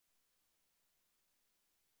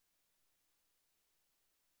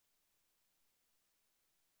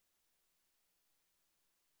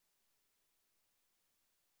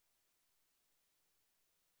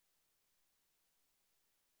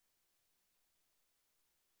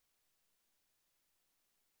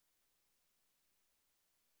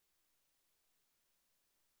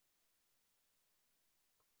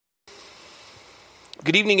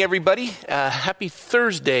Good evening, everybody. Happy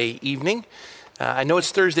Thursday evening. I know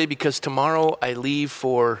it's Thursday because tomorrow I leave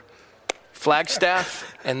for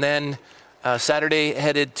Flagstaff, and then Saturday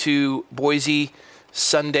headed to Boise,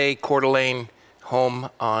 Sunday Coeur d'Alene, home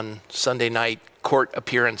on Sunday night, court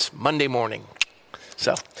appearance Monday morning.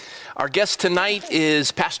 So our guest tonight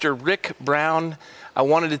is Pastor Rick Brown. I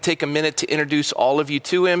wanted to take a minute to introduce all of you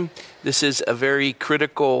to him. This is a very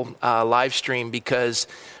critical live stream because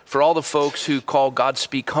for all the folks who call God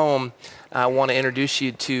Speak Home, I want to introduce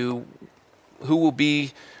you to who will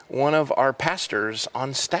be one of our pastors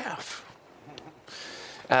on staff.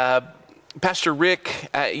 Pastor Rick,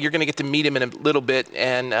 you're going to get to meet him in a little bit,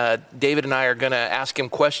 and David and I are going to ask him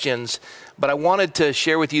questions, but I wanted to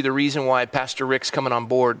share with you the reason why Pastor Rick's coming on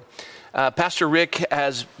board. Pastor Rick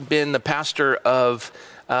has been the pastor of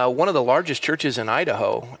one of the largest churches in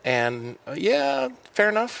Idaho, and yeah, fair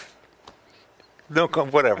enough? No,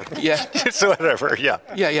 whatever. Yeah. Just whatever, yeah.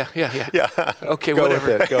 Yeah. Okay, Go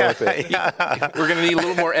whatever. with it, go with it. Yeah. We're going to need a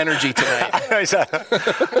little more energy tonight. I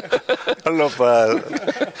don't know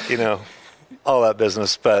if, all that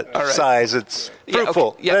business, but All right. size, it's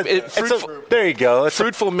fruitful. Yeah, okay. Fruitful. There you go.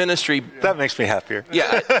 Fruitful ministry. That makes me happier.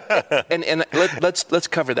 Yeah, and let's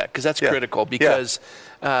cover that because that's critical. Because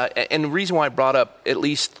and the reason why I brought up at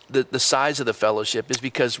least the size of the fellowship is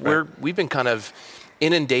because we've been kind of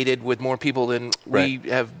inundated with more people than we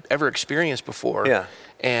have ever experienced before. Yeah,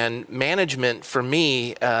 and management for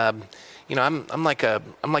me. I'm like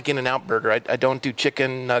In-N-Out Burger. I don't do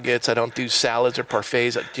chicken nuggets. I don't do salads or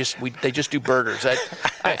parfaits. They just do burgers.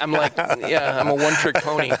 I'm I'm a one-trick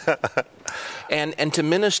pony. And to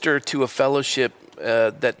minister to a fellowship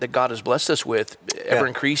that God has blessed us with, ever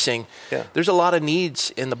increasing, there's a lot of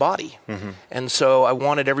needs in the body. Mm-hmm. And so I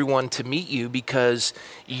wanted everyone to meet you because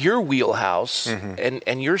your wheelhouse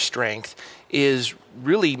and your strength is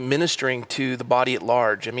really ministering to the body at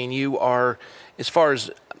large. I mean, you are, as far as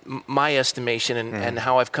my estimation and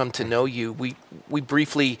how I've come to know you, we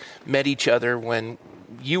briefly met each other when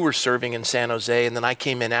you were serving in San Jose, and then I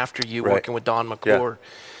came in after you working with Don McClure. Yeah.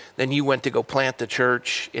 Then you went to go plant the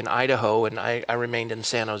church in Idaho, and I remained in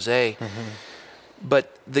San Jose. Mm-hmm.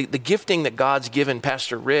 But the gifting that God's given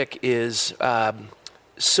Pastor Rick is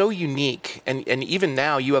so unique, and even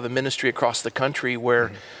now you have a ministry across the country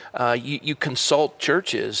where you consult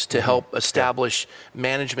churches to help establish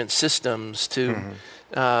management systems to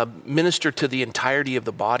minister to the entirety of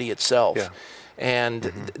the body itself. Yeah. And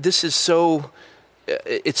this is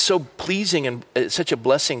it's so pleasing and it's such a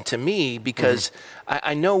blessing to me because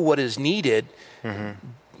I know what is needed,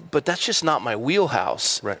 but that's just not my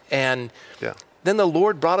wheelhouse. Right. And then the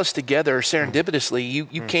Lord brought us together serendipitously.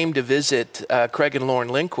 You came to visit Craig and Lauren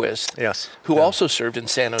Lindquist, who also served in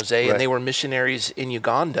San Jose, and they were missionaries in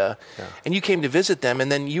Uganda. Yeah. And you came to visit them,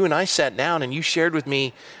 and then you and I sat down, and you shared with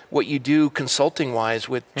me what you do consulting-wise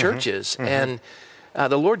with churches. And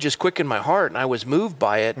the Lord just quickened my heart, and I was moved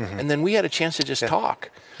by it. And then we had a chance to just talk.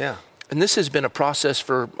 Yeah. And this has been a process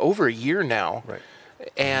for over a year now. Right.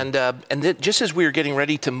 And then just as we were getting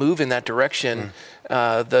ready to move in that direction,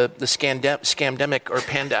 the scamdemic or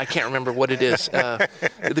I can't remember what it is,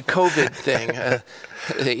 the COVID thing,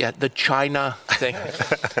 the China thing,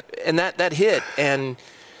 and that hit, and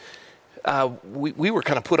we were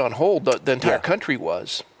kind of put on hold. The entire country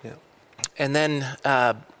was, and then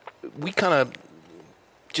we kind of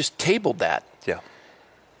just tabled that. Yeah,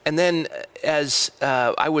 and then as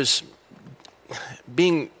I was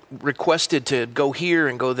being requested to go here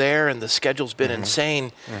and go there, and the schedule's been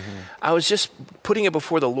insane. I was just putting it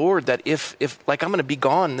before the Lord that if like I'm going to be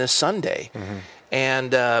gone this Sunday,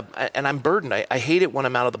 and I'm burdened. I hate it when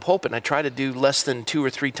I'm out of the pulpit, and I try to do less than 2 or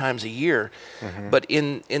 3 times a year. But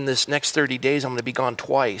in this next 30 days, I'm going to be gone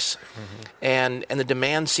twice, and the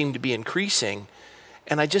demands seem to be increasing.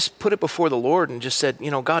 And I just put it before the Lord and just said,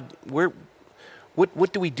 God,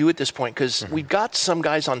 what do we do at this point? Because we've got some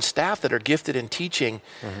guys on staff that are gifted in teaching,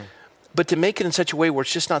 but to make it in such a way where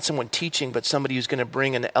it's just not someone teaching, but somebody who's going to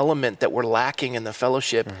bring an element that we're lacking in the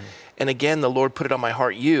fellowship. And again, the Lord put it on my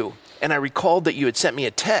heart, and I recalled that you had sent me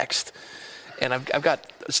a text, and I've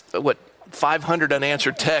got 500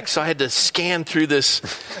 unanswered texts, so I had to scan through this,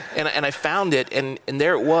 and I found it, and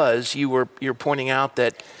there it was. You're pointing out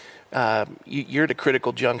that you're at a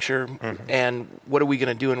critical juncture, and what are we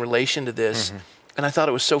going to do in relation to this? And I thought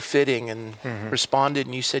it was so fitting, and responded,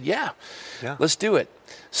 and you said, yeah, let's do it.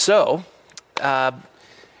 So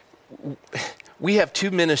we have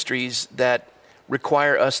 2 ministries that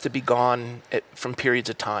require us to be gone from periods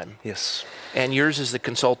of time. Yes. And yours is the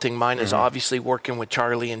consulting. Mine is obviously working with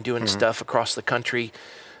Charlie and doing stuff across the country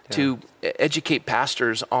to educate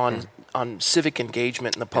pastors on civic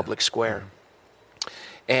engagement in the public square.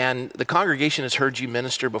 And the congregation has heard you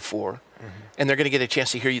minister before, and they're going to get a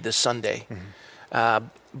chance to hear you this Sunday.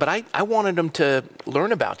 But I wanted them to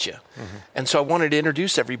learn about you. And so I wanted to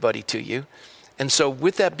introduce everybody to you. And so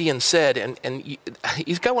with that being said, and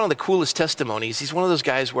he's got one of the coolest testimonies. He's one of those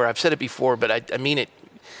guys where I've said it before, but I mean it.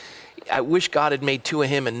 I wish God had made two of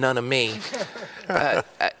him and none of me. And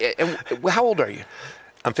how old are you?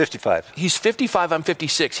 I'm 55. He's 55, I'm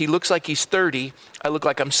 56. He looks like he's 30. I look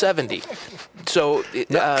like I'm 70. So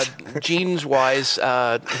genes-wise,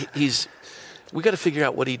 we got to figure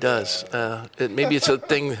out what he does. Maybe it's a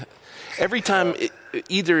thing. Every time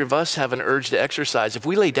either of us have an urge to exercise, if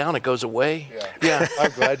we lay down, it goes away. Yeah.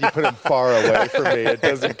 I'm glad you put him far away from me. It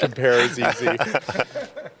doesn't compare as easy.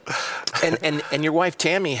 And your wife,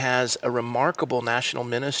 Tammy, has a remarkable national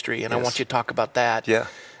ministry, and I want you to talk about that. Yeah.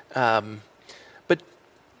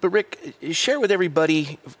 But Rick, share with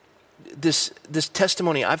everybody this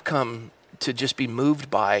testimony I've come to just be moved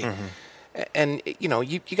by. And, you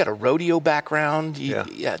got a rodeo background.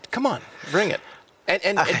 Yeah, come on, bring it.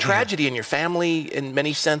 And tragedy in your family in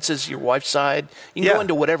many senses, your wife's side. You can go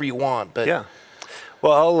into whatever you want. But yeah.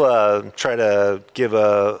 Well, I'll try to give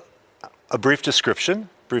a brief description,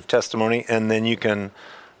 brief testimony, and then you can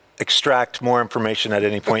extract more information at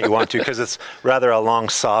any point you want to, because it's rather a long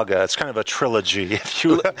saga. It's kind of a trilogy. If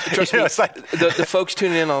you trust me, it's like the folks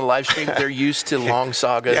tuning in on the live stream, they're used to long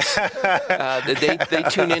sagas. They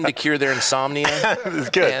tune in to cure their insomnia.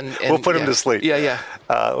 Good. And we'll put them to sleep. Yeah.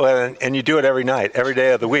 And you do it every night, every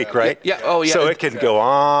day of the week, right? Yeah. Oh, yeah. So it can go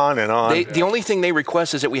on and on. The only thing they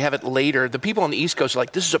request is that we have it later. The people on the East Coast are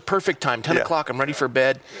like, this is a perfect time, 10 o'clock, I'm ready for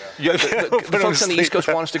bed. The folks on the East Coast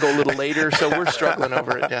want us to go a little later, so we're struggling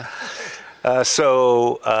over it, yeah. I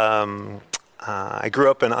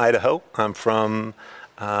grew up in Idaho. I'm from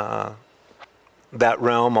that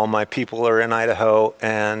realm. All my people are in Idaho,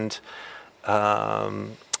 and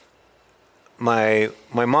my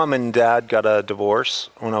mom and dad got a divorce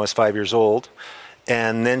when I was 5 years old,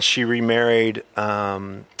 and then she remarried a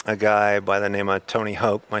guy by the name of Tony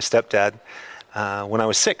Hope, my stepdad, when I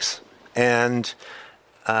was 6, and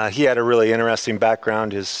he had a really interesting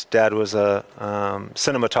background. His dad was a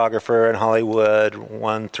cinematographer in Hollywood,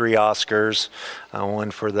 won 3 Oscars,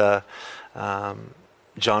 one for the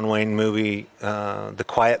John Wayne movie, The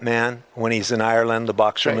Quiet Man, when he's in Ireland, the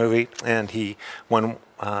boxer movie, and he won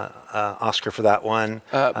Oscar for that one.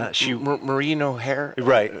 Maureen O'Hare?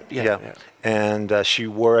 Right, yeah. And she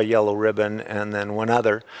wore a yellow ribbon, and then one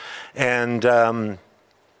other. And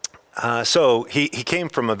so he came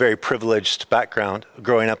from a very privileged background,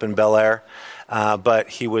 growing up in Bel Air, but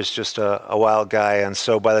he was just a wild guy. And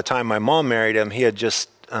so by the time my mom married him, he had just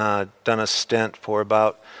done a stint for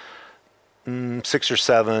about 6 or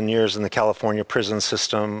 7 years in the California prison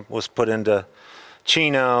system, was put into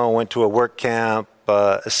Chino, went to a work camp,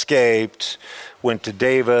 escaped, went to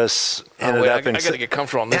Davis, ended up in... I got to get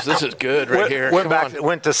comfortable on this. This is good right here.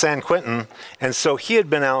 Went to San Quentin, and so he had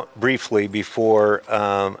been out briefly before.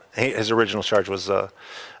 His original charge was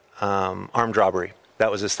armed robbery. That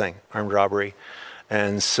was his thing, armed robbery.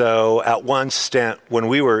 And so at one stint, when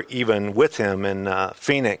we were even with him in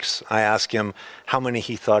Phoenix, I asked him how many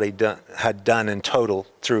he thought he had done in total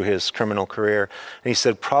through his criminal career. And he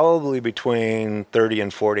said probably between 30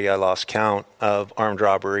 and 40, I lost count, of armed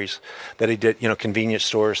robberies that he did, convenience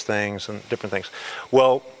stores, things, and different things.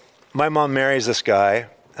 Well, my mom marries this guy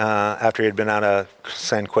after he had been out of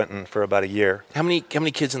San Quentin for about a year. How many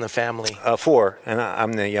kids in the family? 4, and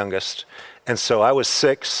I'm the youngest. And so I was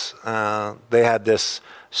 6. They had this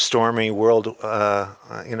stormy world,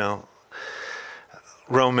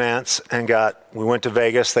 romance, and we went to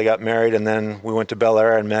Vegas. They got married, and then we went to Bel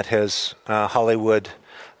Air and met his Hollywood.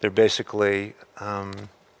 They're basically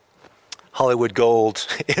Hollywood gold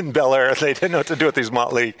in Bel Air. They didn't know what to do with these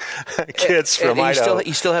motley kids from Idaho.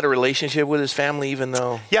 He still had a relationship with his family, even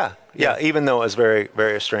though. Yeah. Even though it was very,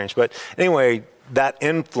 very estranged. But anyway, that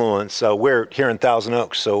influence. We're here in Thousand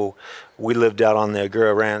Oaks, so we lived out on the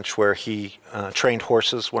Agoura Ranch where he trained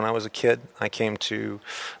horses when I was a kid. I came to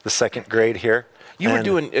the 2nd grade here. You were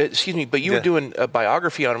doing, you were doing a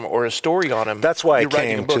biography on him or a story on him. That's why I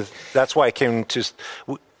came to.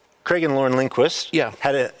 Craig and Lauren Lindquist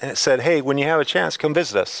said, "Hey, when you have a chance, come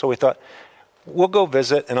visit us." So we thought, we'll go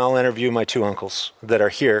visit, and I'll interview my 2 uncles that are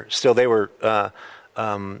here. Still, they were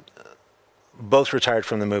both retired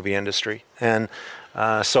from the movie industry, and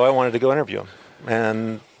so I wanted to go interview them.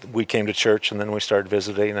 And we came to church, and then we started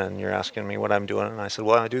visiting, and you're asking me what I'm doing. And I said,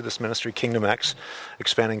 well, I do this ministry, Kingdom X,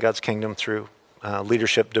 expanding God's kingdom through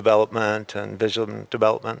leadership development and vision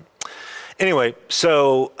development. Anyway,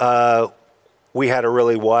 so we had a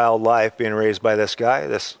really wild life being raised by this guy,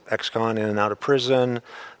 this ex-con in and out of prison.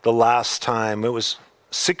 The last time, it was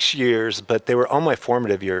 6 years, but they were all my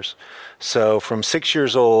formative years. So from 6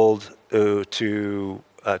 years old to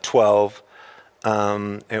 12,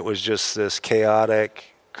 it was just this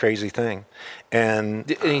chaotic, crazy thing. And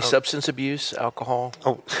any substance abuse, alcohol?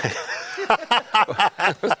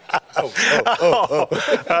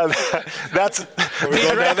 That's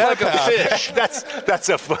like a fish. That's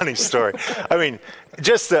a funny story. I mean,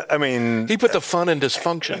 he put the fun in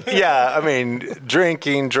dysfunction. Yeah, I mean,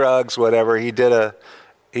 drinking, drugs, whatever. He did a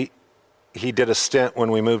stint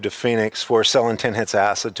when we moved to Phoenix for selling 10 hits of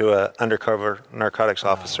acid to an undercover narcotics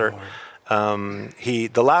officer.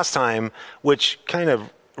 The last time, which kind of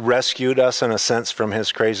rescued us in a sense from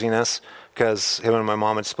his craziness, because him and my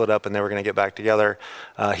mom had split up and they were going to get back together.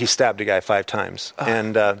 He stabbed a guy 5 times.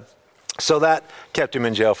 And so that kept him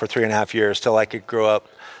in jail for 3.5 years till I could grow up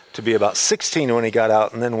to be about 16 when he got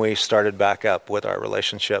out. And then we started back up with our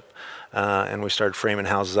relationship. And we started framing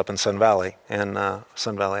houses up in Sun Valley,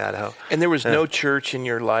 Idaho. And there was no church in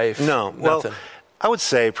your life? No. Nothing? Well, I would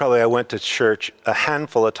say probably I went to church a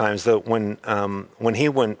handful of times. That when he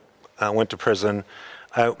went to prison,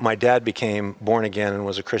 my dad became born again and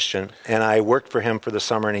was a Christian, and I worked for him for the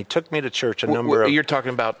summer, and he took me to church You're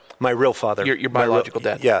talking about my real father, your biological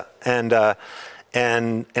dad. Yeah, and I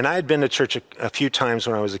had been to church a few times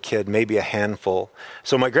when I was a kid, maybe a handful.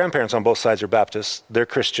 So my grandparents on both sides are Baptists. They're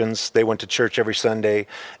Christians. They went to church every Sunday,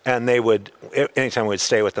 and they would, anytime we'd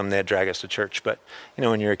stay with them, they'd drag us to church. But,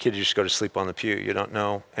 when you're a kid, you just go to sleep on the pew. You don't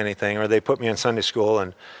know anything. Or they put me in Sunday school,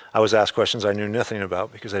 and I was asked questions I knew nothing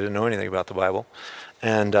about because I didn't know anything about the Bible.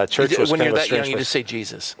 And church was when kind you're of a that strange young, you place. just say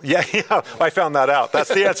Jesus. Yeah, I found that out. That's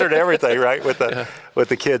the answer to everything, right? With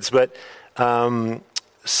the kids. But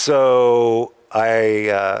so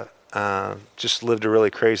I just lived a really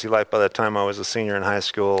crazy life by the time I was a senior in high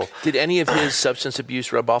school. Did any of his substance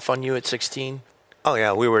abuse rub off on you at 16? Oh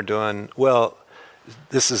yeah, we were doing well.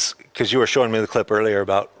 This is because you were showing me the clip earlier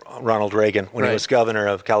about Ronald Reagan when he was governor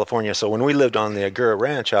of California. So when we lived on the Agoura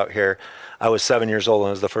Ranch out here, I was 7 years old, and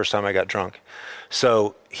it was the first time I got drunk.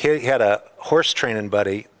 So he had a horse training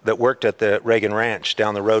buddy that worked at the Reagan Ranch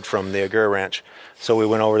down the road from the Agoura Ranch. So we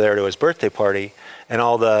went over there to his birthday party, and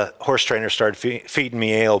all the horse trainers started feeding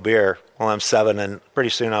me ale beer while I'm 7, and pretty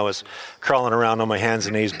soon I was crawling around on my hands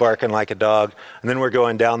and knees, barking like a dog. And then we're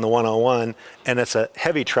going down the 101, and it's a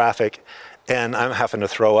heavy traffic, and I'm having to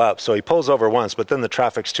throw up. So he pulls over once, but then the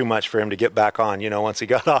traffic's too much for him to get back on, once he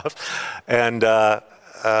got off. And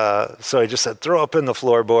so he just said, throw up in the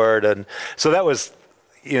floorboard. And so that was,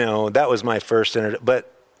 that was my first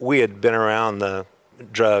but we had been around the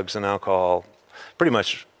drugs and alcohol pretty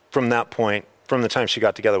much from that point, from the time she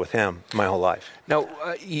got together with him, my whole life. Now,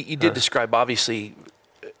 you did describe, obviously,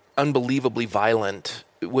 unbelievably violent.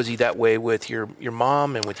 Was he that way with your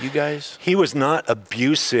mom and with you guys? He was not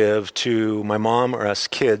abusive to my mom or us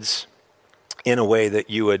kids in a way that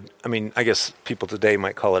you would, I guess people today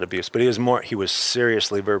might call it abuse, but he was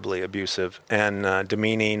seriously verbally abusive and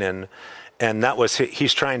demeaning, and that was,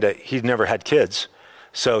 he'd never had kids.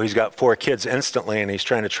 So he's got 4 kids instantly, and he's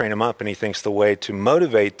trying to train them up, and he thinks the way to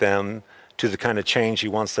motivate them to the kind of change he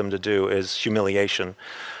wants them to do is humiliation.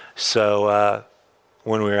 So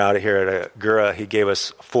when we were out here at Agoura, he gave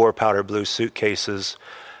us 4 powder blue suitcases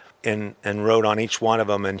and wrote on each one of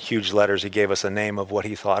them in huge letters, he gave us a name of what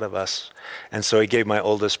he thought of us. And so he gave my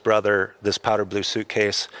oldest brother this powder blue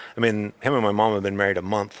suitcase. Him and my mom have been married a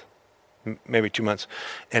month, maybe 2 months.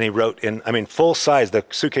 And he wrote in, full size, the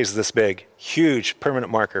suitcase is this big, huge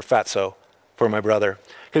permanent marker, Fatso, for my brother.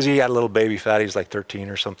 Because he had a little baby fat, he was like 13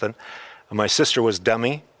 or something. And my sister was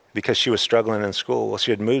dummy because she was struggling in school. Well,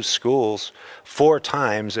 she had moved schools 4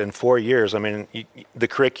 times in 4 years. The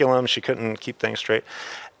curriculum, she couldn't keep things straight.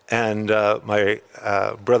 And my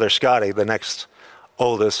brother Scotty, the next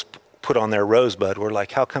oldest, put on their Rosebud. We're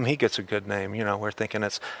like, how come he gets a good name? We're thinking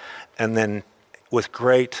it's... And then with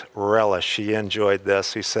great relish, he enjoyed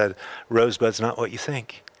this. He said, Rosebud's not what you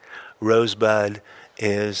think. Rosebud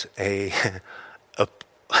is a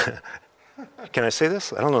Can I say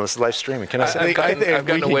this? I don't know. This is live streaming. Can I say? I've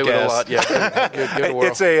gotten away with a lot. Yeah, good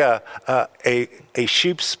it's a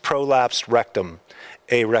sheep's prolapsed rectum,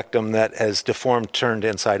 a rectum that has deformed, turned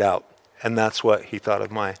inside out, and that's what he thought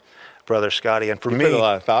of my brother Scotty. And for me, put a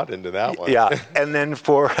lot of thought into that one. Yeah, and then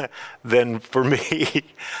for me,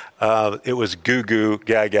 it was goo goo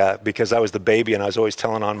gaga because I was the baby and I was always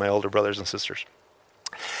telling on my older brothers and sisters.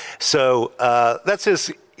 So that's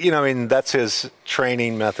his. That's his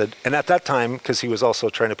training method. And at that time, because he was also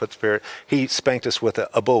trying to put the spirit, he spanked us with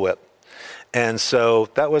a bullwhip. And so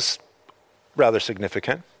that was rather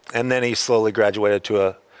significant. And then he slowly graduated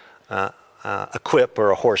to a quip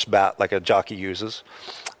or a horse bat like a jockey uses.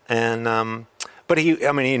 And but he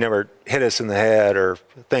never hit us in the head or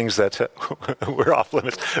things that were off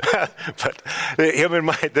limits. But him and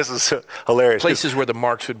this is hilarious. Places where the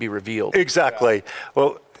marks would be revealed. Exactly. Yeah.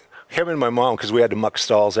 Well, him and my mom, because we had to muck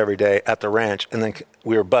stalls every day at the ranch, and then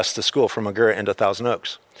we were bused to school from Agoura into Thousand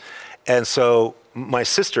Oaks. And so my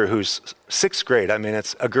sister, who's 6th grade,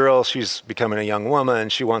 it's a girl, she's becoming a young woman,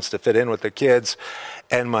 she wants to fit in with the kids.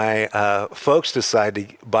 And my folks decide to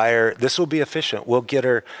buy her, this will be efficient, we'll get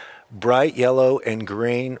her bright yellow and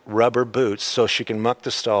green rubber boots so she can muck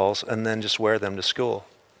the stalls and then just wear them to school.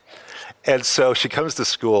 And so she comes to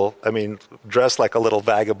school, dressed like a little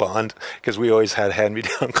vagabond, because we always had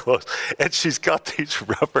hand-me-down clothes, and she's got these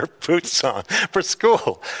rubber boots on for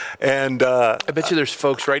school. And I bet you there's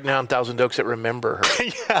folks right now in Thousand Oaks that remember her.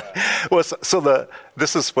 Yeah. Well,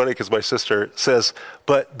 this is funny because my sister says,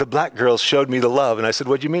 but the black girls showed me the love. And I said,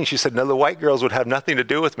 what do you mean? She said, no, the white girls would have nothing to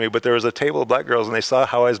do with me, but there was a table of black girls, and they saw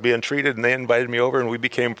how I was being treated, and they invited me over, and we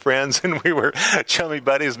became friends, and we were chummy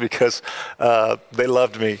buddies because they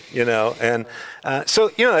loved me, And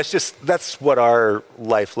that's what our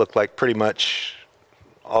life looked like pretty much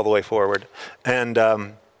all the way forward. And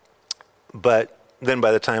but then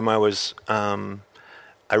by the time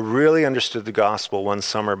I really understood the gospel one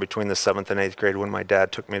summer between the 7th and 8th grade when my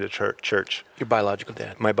dad took me to church. Your biological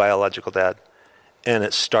dad. My biological dad. And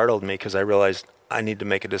it startled me because I realized I need to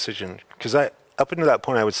make a decision. Because up until that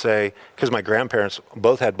point, I would say, because my grandparents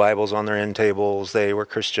both had Bibles on their end tables, they were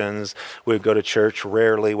Christians. We would go to church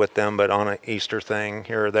rarely with them, but on an Easter thing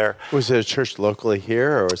here or there. Was it a church locally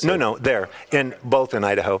here? Or was No, there, both in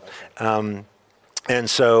Idaho. And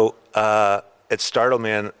so it startled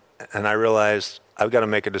me, and I realized I've got to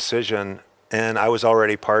make a decision. And I was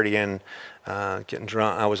already partying, getting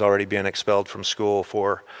drunk. I was already being expelled from school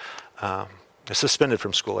suspended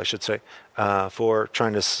from school, I should say, for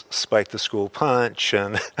trying to spike the school punch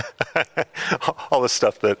and all the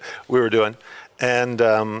stuff that we were doing. And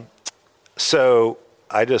so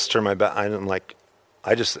I just turned my back.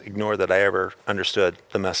 I just ignored that I ever understood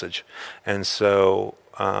the message. And so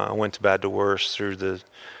I went to bad to worse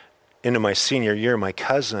into my senior year. My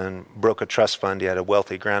cousin broke a trust fund. He had a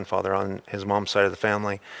wealthy grandfather on his mom's side of the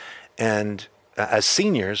family. And as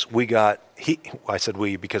seniors, I said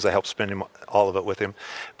we because I helped spend all of it with him,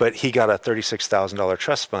 but he got a $36,000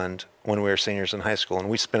 trust fund when we were seniors in high school, and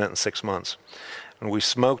we spent it in 6 months. And we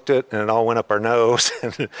smoked it, and it all went up our nose,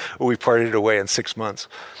 and we partied it away in 6 months.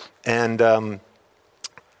 And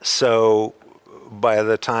so by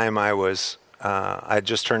the time I had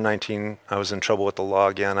just turned 19, I was in trouble with the law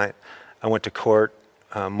again. I went to court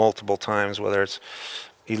multiple times, whether it's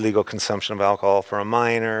illegal consumption of alcohol for a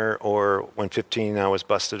minor, or when 15 I was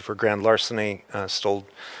busted for grand larceny, stole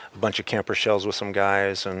a bunch of camper shells with some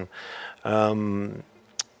guys. And the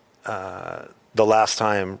last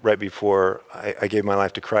time, right before I gave my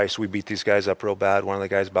life to Christ, we beat these guys up real bad. One of the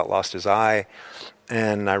guys about lost his eye,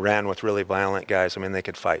 and I ran with really violent guys. They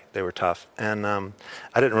could fight. They were tough. And I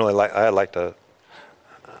didn't really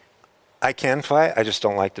I can fight, I just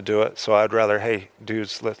don't like to do it. So I'd rather, hey,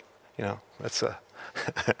 dudes, let's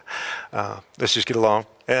let's just get along.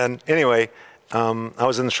 And anyway, I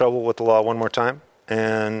was in trouble with the law one more time,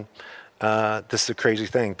 and this is a crazy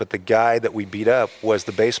thing, but the guy that we beat up was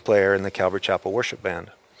the bass player in the Calvary Chapel worship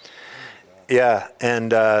band. Yeah,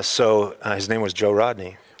 and so his name was Joe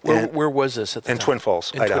Rodney. Where was this at the time? In Twin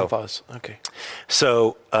Falls, Idaho. Twin Falls, okay.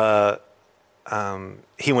 So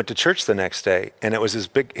he went to church the next day, and it was his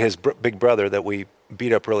big brother that we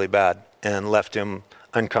beat up really bad and left him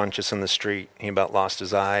unconscious in the street. He about lost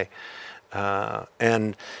his eye. But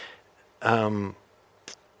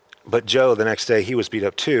Joe, the next day, he was beat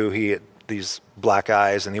up too. He had these black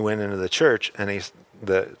eyes, and he went into the church and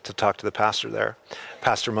to talk to the pastor there,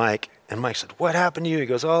 Pastor Mike. And Mike said, "What happened to you?" He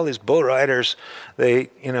goes, "Oh, these bull riders, they,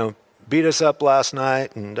 beat us up last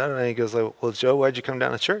night." And he goes, "Well, Joe, why'd you come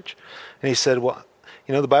down to church?" And he said, "Well,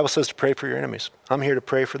 the Bible says to pray for your enemies. I'm here to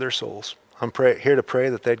pray for their souls. I'm here to pray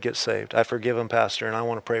that they'd get saved. I forgive them, Pastor, and I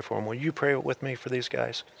want to pray for them. Will you pray with me for these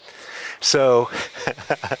guys?" So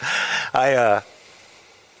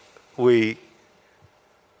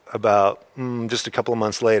about just a couple of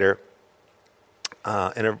months later,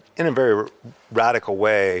 in a very radical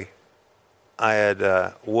way,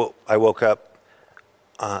 I woke up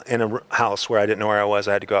in a house where I didn't know where I was.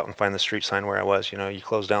 I had to go out and find the street sign where I was. You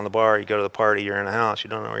close down the bar, you go to the party, you're in a house, you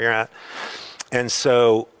don't know where you're at. And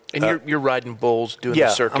so... And you're riding bulls, doing the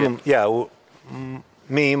circuit?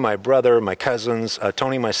 me, my brother, my cousins,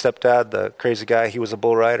 Tony, my stepdad, the crazy guy, he was a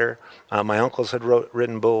bull rider. My uncles had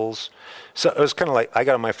ridden bulls. So it was kind of like I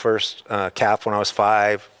got my first calf when I was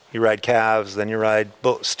 5. You ride calves, then you ride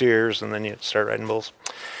steers, and then you start riding bulls.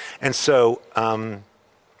 And so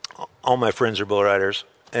all my friends are bull riders.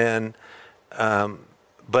 And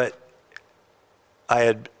but I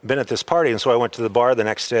had been at this party, and so I went to the bar the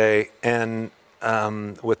next day, and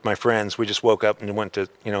with my friends, we just woke up and went to,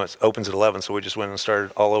 it opens at 11, so we just went and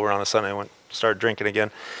started all over on a Sunday, started drinking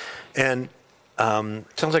again. And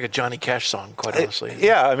sounds like a Johnny Cash song, quite honestly.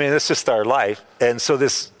 Yeah, I mean, it's just our life. And so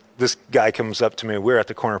this guy comes up to me. We're at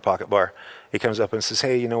the Corner Pocket Bar. He comes up and says,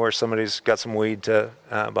 hey, you know where somebody's got some weed to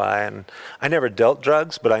buy? And I never dealt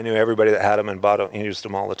drugs, but I knew everybody that had them and bought them and used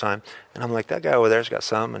them all the time. And I'm like, that guy over there's got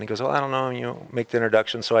some. And he goes, well, I don't know, make the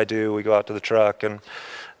introduction. So I do. We go out to the truck and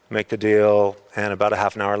make the deal. And about a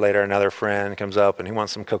half an hour later, another friend comes up and he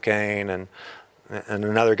wants some cocaine. And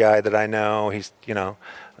another guy that I know, he's,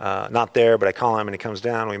 not there, but I call him and he comes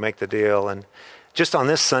down. We make the deal. And just on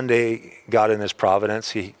this Sunday, God in his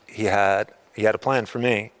providence, he had a plan for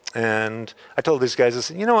me. And I told these guys, I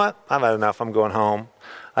said, you know what? I've had enough. I'm going home.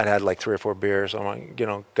 I'd had like 3 or 4 beers. I'm like,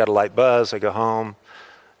 got a light buzz. I go home,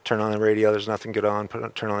 turn on the radio. There's nothing good on.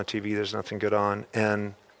 Turn on the TV. There's nothing good on.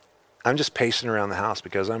 And I'm just pacing around the house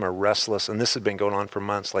because I'm a restless, and this had been going on for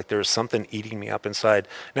months. Like there was something eating me up inside.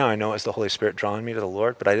 Now I know it's the Holy Spirit drawing me to the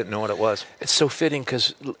Lord, but I didn't know what it was. It's so fitting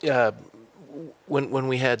because when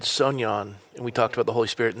we had Sonia on and we talked about the Holy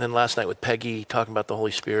Spirit, and then last night with Peggy talking about the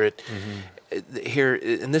Holy Spirit, here,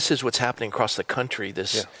 and this is what's happening across the country.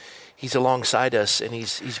 He's alongside us, and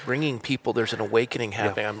he's bringing people. There's an awakening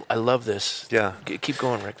happening. Yeah. I love this. Yeah. Keep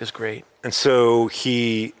going, Rick. This is great. And so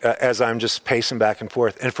he, as I'm just pacing back and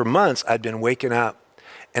forth, and for months I'd been waking up,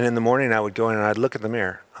 and in the morning I would go in and I'd look at the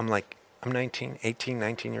mirror. I'm like, I'm 19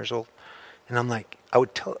 years old. And I'm like, I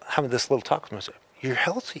would have this little talk with myself. You're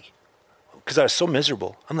healthy. Because I was so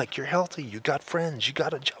miserable. I'm like, you're healthy. You got friends. You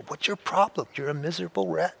got a job. What's your problem? You're a miserable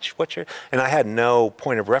wretch. And I had no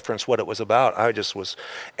point of reference what it was about. I just was,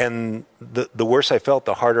 and the worse I felt,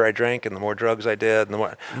 the harder I drank and the more drugs I did. And the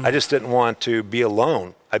more, I just didn't want to be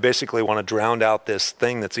alone. I basically want to drown out this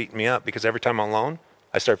thing that's eating me up because every time I'm alone,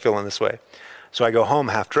 I start feeling this way. So I go home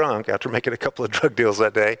half drunk after making a couple of drug deals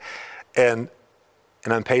that day. And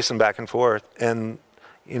I'm pacing back and forth. And,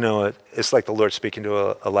 it's like the Lord speaking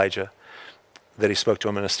to Elijah, that he spoke to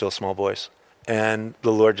him in a still small voice. And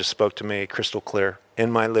the Lord just spoke to me crystal clear in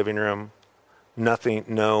my living room, nothing,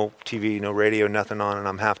 no TV, no radio, nothing on, and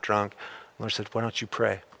I'm half drunk. The Lord said, why don't you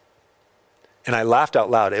pray? And I laughed out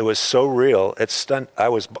loud. It was so real. It stunned. I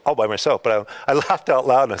was all by myself, but I laughed out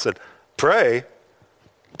loud and I said, pray?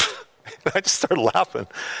 I just started laughing.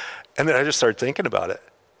 And then I just started thinking about it.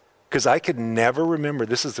 Because I could never remember,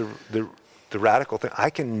 this is the radical thing, I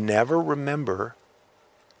can never remember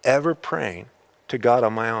ever praying to God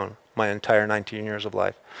on my own my entire 19 years of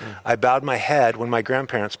life. I bowed my head when my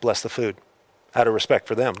grandparents blessed the food out of respect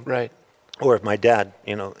for them. Right. Or if my dad,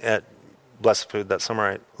 blessed the food that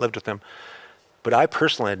summer I lived with him. But I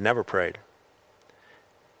personally had never prayed.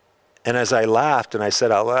 And as I laughed and I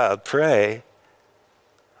said out loud, pray,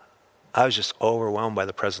 I was just overwhelmed by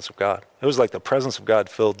the presence of God. It was like the presence of God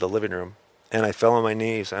filled the living room. And I fell on my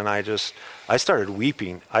knees and I started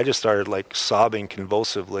weeping. I just started like sobbing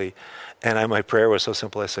convulsively. And my prayer was so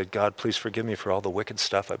simple. I said, God, please forgive me for all the wicked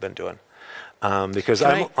stuff I've been doing. Because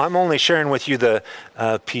I'm only sharing with you the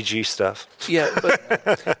PG stuff. Yeah,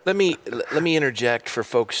 but let me interject for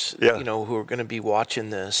folks who are going to be watching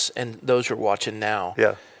this and those who are watching now.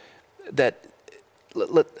 Yeah. That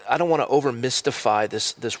I don't want to over mystify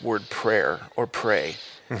this word prayer or pray.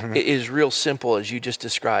 Mm-hmm. It is real simple as you just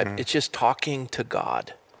described. Mm-hmm. It's just talking to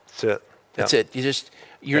God. That's it. That's it.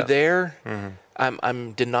 You're there. Mm-hmm.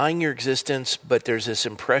 I'm denying your existence, but there's this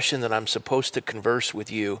impression that I'm supposed to converse with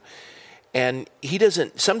you. And he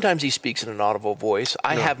doesn't, sometimes he speaks in an audible voice.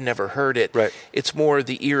 I have never heard it. Right. It's more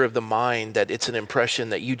the ear of the mind that it's an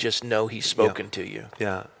impression that you just know he's spoken to you.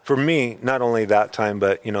 Yeah. For me, not only that time,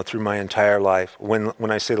 but, through my entire life, when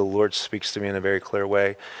I say the Lord speaks to me in a very clear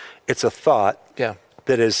way, it's a thought. Yeah.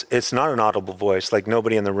 That is, it's not an audible voice, like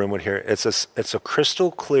nobody in the room would hear it. It's a crystal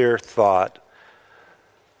clear thought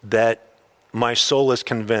that my soul is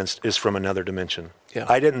convinced is from another dimension. Yeah.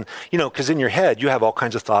 I didn't, because in your head, you have all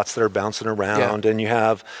kinds of thoughts that are bouncing around and you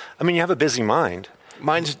have a busy mind.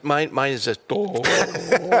 Mine is just,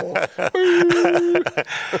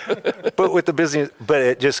 but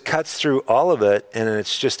it just cuts through all of it. And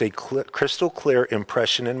it's just a crystal clear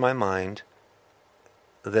impression in my mind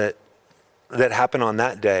that happened on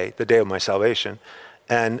that day, the day of my salvation.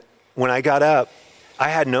 And when I got up, I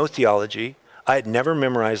had no theology. I had never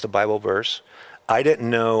memorized a Bible verse. I didn't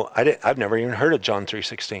know, I've never even heard of John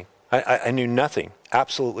 3:16. I knew nothing,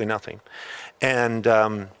 absolutely nothing. And,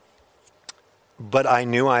 but I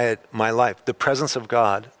knew I had my life, the presence of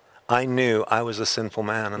God. I knew I was a sinful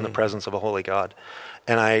man in the presence of a holy God.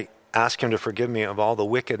 And I asked him to forgive me of all the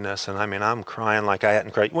wickedness. And I mean, I'm crying like I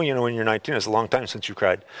hadn't cried. Well, you know, when you're 19, it's a long time since you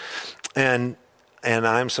cried. And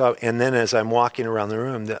then as I'm walking around the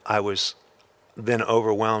room, I was then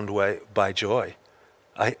overwhelmed by joy.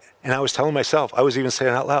 And I was telling myself, I was even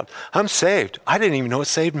saying out loud, I'm saved. I didn't even know what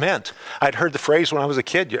saved meant. I'd heard the phrase when I was a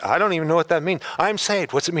kid. I don't even know what that means. I'm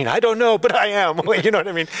saved. What's it mean? I don't know, but I am. You know what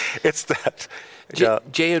I mean? It's that.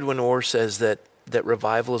 J. Edwin Orr says that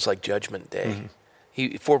revival is like Judgment Day. Mm-hmm.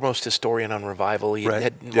 He foremost historian on revival. He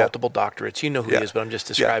had multiple doctorates. You know who he is, but I'm just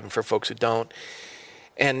describing for folks who don't.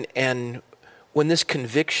 And when this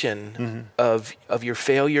conviction of your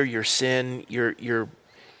failure, your sin,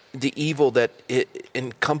 the evil that it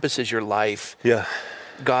encompasses your life,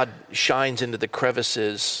 God shines into the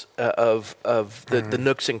crevices of the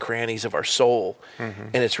nooks and crannies of our soul,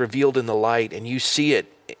 and it's revealed in the light, and you see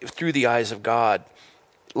it through the eyes of God.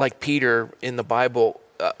 Like Peter in the Bible,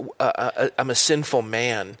 I'm a sinful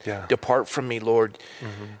man. Depart from me, Lord.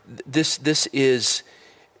 This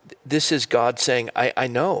is God saying, I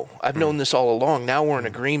know. I've known this all along. Now we're in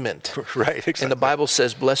agreement. Right, exactly. And the Bible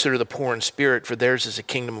says, blessed are the poor in spirit, for theirs is the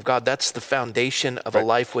kingdom of God. That's the foundation of a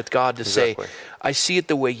life with God, to say, I see it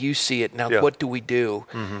the way you see it. Now what do we do?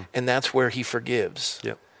 And that's where he forgives.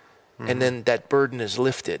 Yep. And then that burden is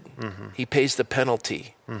lifted. He pays the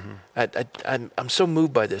penalty. I'm so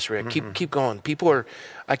moved by this, Rick. Keep going.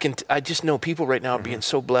 I just know people right now are being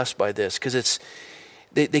so blessed by this, because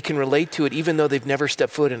they can relate to it, even though they've never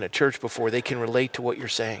stepped foot in a church before. They can relate to what you're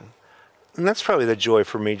saying. And that's probably the joy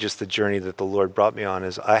for me, just the journey that the Lord brought me on,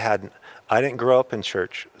 is I didn't grow up in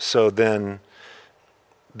church. So then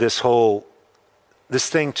this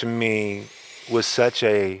thing to me was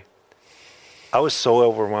I was so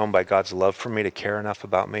overwhelmed by God's love for me to care enough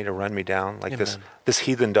about me to run me down like this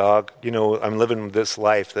heathen dog. You know, I'm living this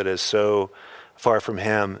life that is so far from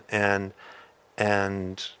him, and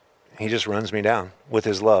he just runs me down with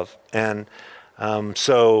his love. And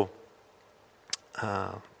so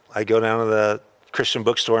I go down to the Christian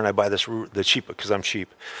bookstore and I buy because I'm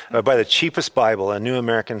cheap. I buy the cheapest Bible, a New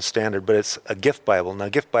American Standard, but it's a gift Bible. Now,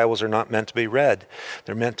 gift Bibles are not meant to be read.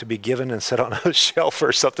 They're meant to be given and set on a shelf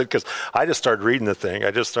or something, because I just started reading the thing.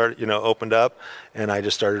 I just started, opened up, and I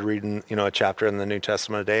just started reading, a chapter in the New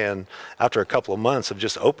Testament a day. And after a couple of months of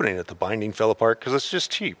just opening it, the binding fell apart, because it's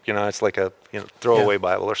just cheap. It's like a throwaway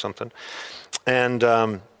Bible or something.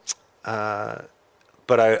 And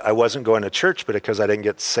but I wasn't going to church, but because I didn't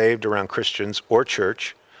get saved around Christians or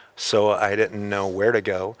church, so I didn't know where to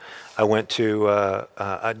go. I went to,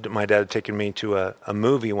 my dad had taken me to a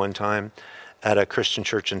movie one time at a Christian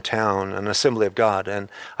church in town, an Assembly of God, and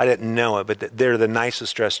I didn't know it, but they're the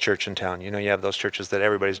nicest dressed church in town. You have those churches that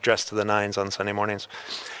everybody's dressed to the nines on Sunday mornings.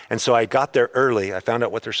 And so I got there early. I found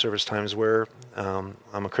out what their service times were. I'm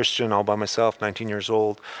a Christian all by myself, 19 years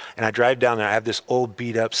old, and I drive down there. I have this old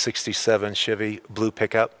beat up 67 Chevy blue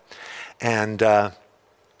pickup, and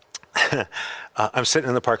I'm sitting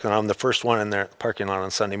in the parking lot. I'm the first one in their parking lot on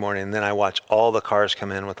Sunday morning, and then I watch all the cars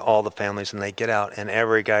come in with all the families, and they get out, and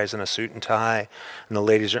every guy's in a suit and tie, and the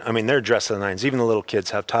ladies they're dressed to the nines. Even the little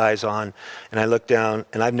kids have ties on, and I look down,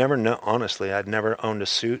 and I'd never owned a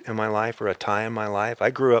suit in my life or a tie in my life. I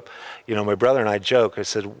grew up, my brother and I joke. I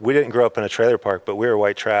said, we didn't grow up in a trailer park, but we were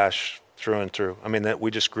white trash through and through. I mean, we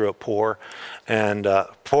just grew up poor and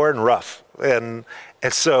rough. And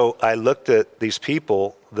so I looked at these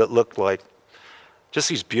people that looked like just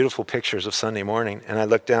these beautiful pictures of Sunday morning, and I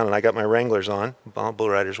looked down and I got my Wranglers on. Bull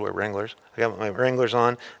riders wear Wranglers. I got my Wranglers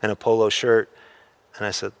on and a polo shirt, and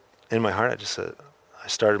I said, in my heart, I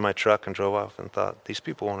started my truck and drove off and thought, these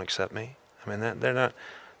people won't accept me. I mean, they're not,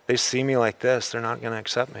 they see me like this, they're not going to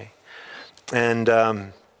accept me.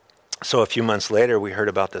 And so a few months later, we heard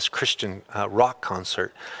about this Christian rock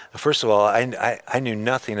concert. First of all, I knew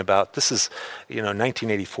nothing about, this is,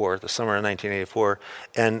 1984, the summer of 1984,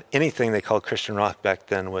 and anything they called Christian rock back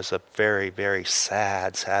then was a very, very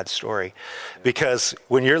sad story. Because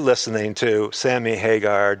when you're listening to Sammy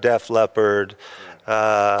Hagar, Def Leppard,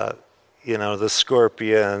 the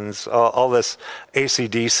Scorpions, all this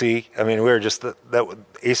AC/DC, I mean, we were just,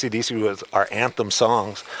 AC/DC was our anthem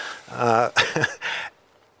songs.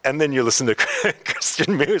 And then you listen to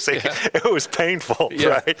Christian music. Yeah. It was painful,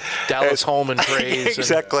 right? Dallas Home and Praise.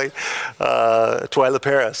 Exactly. Twyla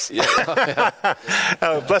Paris. Yeah.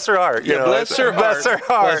 Bless her heart. Bless her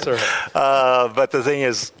heart. But the thing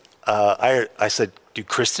is, I said, do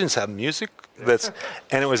Christians have music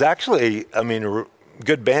And it was actually,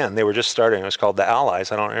 good band. They were just starting. It was called the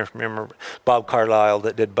Allies. I don't remember Bob Carlyle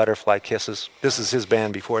that did Butterfly Kisses. This is his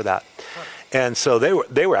band before that. And so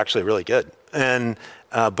they were actually really good. And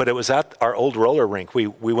but it was at our old roller rink. We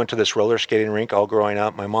went to this roller skating rink all growing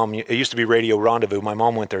up. My mom, it used to be Radio Rendezvous. My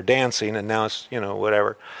mom went there dancing, and now it's,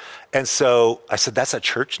 whatever. And so I said, that's a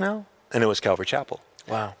church now? And it was Calvary Chapel.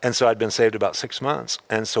 Wow. And so I'd been saved about 6 months.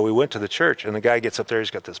 And so we went to the church, and the guy gets up there. He's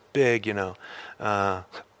got this big,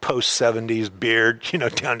 post-70s beard,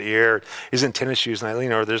 down to here. He's in tennis shoes, and I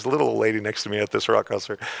lean over. There's a little old lady next to me at this rock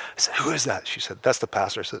concert. I said, who is that? She said, that's the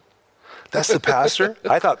pastor. I said, that's the pastor?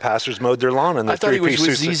 I thought pastors mowed their lawn in their three-piece suits.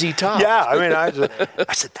 I thought he was with ZZ Top. Yeah,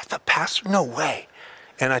 I said, that's the pastor? No way.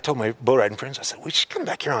 And I told my boat riding friends, I said, we should come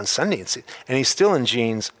back here on Sunday and see. And he's still in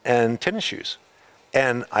jeans and tennis shoes.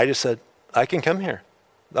 And I just said, I can come here.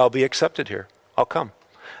 I'll be accepted here. I'll come.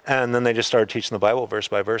 And then they just started teaching the Bible verse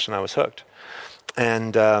by verse, and I was hooked.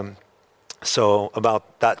 And so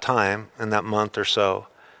about that time, in that month or so,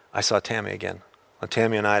 I saw Tammy again.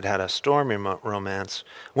 Tammy and I had had a stormy romance.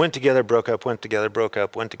 Went together, broke up, went together, broke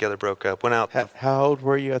up, went together, broke up, went out. How old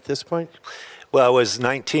were you at this point? Well, I was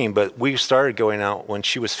 19, but we started going out when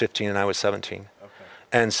she was 15 and I was 17. Okay.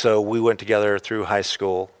 And so we went together through high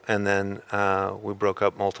school, and then we broke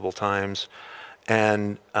up multiple times.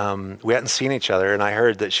 And we hadn't seen each other, and I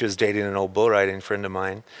heard that she was dating an old bull riding friend of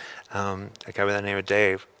mine, a guy by the name of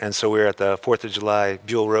Dave. And so we were at the 4th of July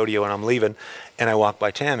Buell Rodeo, and I'm leaving, and I walk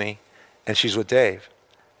by Tammy, and she's with Dave.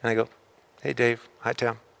 And I go, hey, Dave, hi,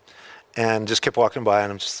 Tam. And just kept walking by,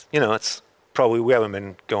 and I'm just, it's probably, we haven't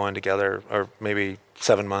been going together, or maybe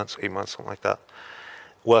 7 months, 8 months, something like that.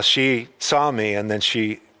 Well, she saw me, and then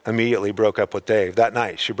she immediately broke up with Dave. That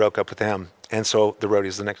night, she broke up with him. And so the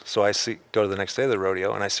rodeo's so I go to the next day of the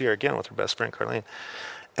rodeo, and I see her again with her best friend, Carlene.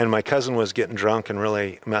 And my cousin was getting drunk and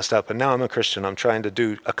really messed up. And now I'm a Christian. I'm trying to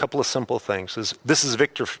do a couple of simple things. This is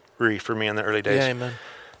victory for me in the early days. Yeah, amen.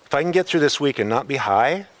 If I can get through this week and not be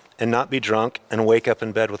high and not be drunk and wake up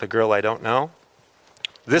in bed with a girl I don't know,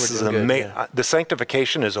 this is amazing. Yeah. The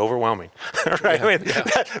sanctification is overwhelming, right? Yeah,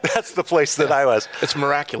 that's the place that I was. It's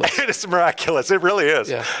miraculous. It's miraculous. It really is.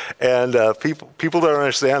 Yeah. And people don't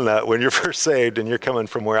understand that when you're first saved and you're coming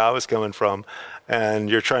from where I was coming from, and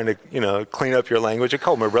you're trying to, clean up your language. I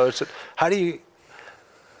called my brother and said, I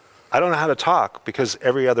don't know how to talk because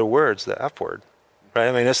every other word's the F word. Right?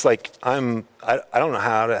 I mean, it's like I don't know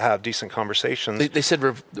how to have decent conversations. They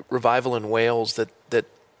said revival in Wales that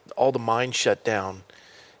all the mines shut down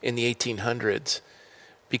in the 1800s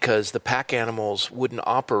because the pack animals wouldn't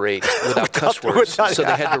operate without cuss words, so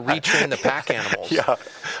they had to retrain the pack animals. Yeah,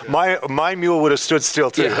 my mule would have stood still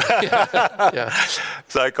too. Yeah.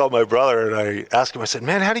 So I called my brother and I asked him. I said,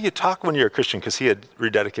 "Man, how do you talk when you're a Christian?" Because he had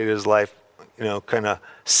rededicated his life, kind of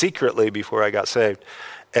secretly before I got saved.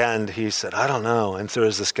 And he said, "I don't know." And so there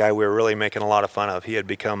was this guy we were really making a lot of fun of. He had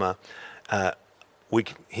become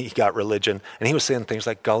he got religion, and he was saying things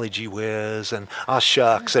like "golly gee whiz" and "ah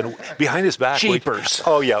shucks," and behind his back, Jeepers.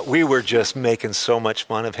 We were just making so much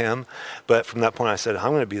fun of him. But from that point, I said,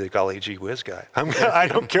 "I'm going to be the golly gee whiz guy. I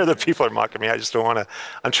don't care that people are mocking me. I just don't want to.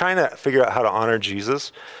 I'm trying to figure out how to honor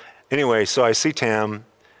Jesus." Anyway, so I see Tam,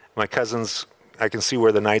 my cousins. I can see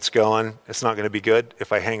where the night's going. It's not going to be good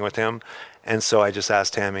if I hang with him. And so I just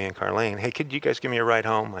asked Tammy and Carlene, "Hey, could you guys give me a ride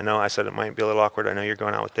home? I know I said it might be a little awkward. I know you're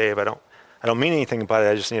going out with Dave. I don't mean anything about it.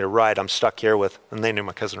 I just need a ride. I'm stuck here with," and they knew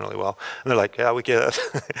my cousin really well. And they're like, "Yeah, we get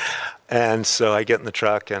it." And so I get in the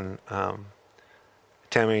truck, and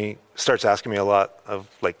Tammy starts asking me a lot of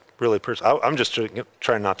really personal. I'm just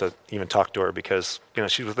trying not to even talk to her because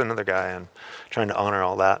she's with another guy and trying to honor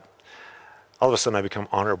all that. All of a sudden, I become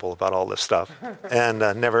honorable about all this stuff, and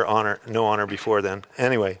no honor before then.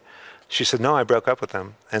 Anyway, she said, "No, I broke up with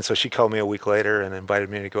him." And so she called me a week later and invited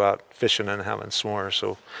me to go out fishing and having s'mores.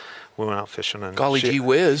 So we went out fishing. And golly gee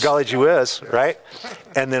whiz. Golly gee whiz, right?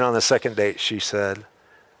 And then on the second date, she said,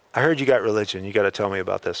 "I heard you got religion. You got to tell me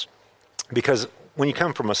about this." Because when you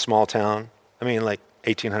come from a small town,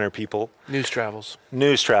 1,800 people. News travels.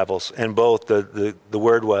 And both, the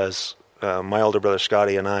word was, my older brother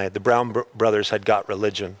Scotty and I, the Brown brothers had got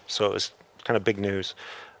religion. So it was kind of big news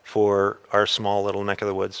for our small little neck of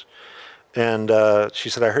the woods. And she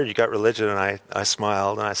said, "I heard you got religion." And I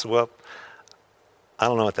smiled and I said, "Well, I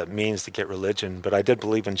don't know what that means to get religion, but I did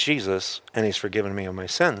believe in Jesus and he's forgiven me of my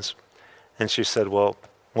sins." And she said, "Well,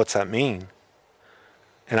 what's that mean?"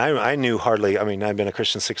 And I knew hardly, I'd been a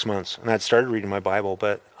Christian 6 months and I'd started reading my Bible,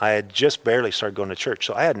 but I had just barely started going to church.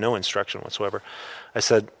 So I had no instruction whatsoever. I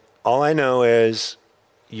said, "All I know is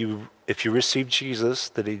if you receive Jesus,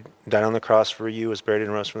 that he died on the cross for you, was buried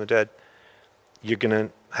and rose from the dead, you're going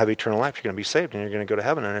to have eternal life. You're going to be saved and you're going to go to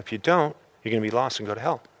heaven. And if you don't, you're going to be lost and go to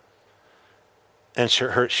hell. And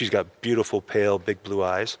she's got beautiful, pale, big blue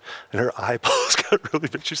eyes. And her eyeballs got really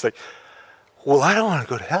big. She's like, well, I don't want to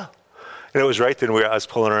go to hell. And it was right then I was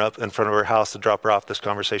pulling her up in front of her house to drop her off. This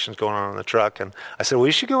conversation's going on in the truck. And I said, well,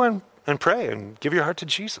 you should go in and pray and give your heart to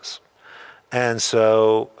Jesus. And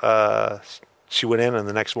so she went in, and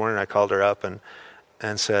the next morning I called her up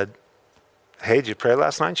and said, hey, did you pray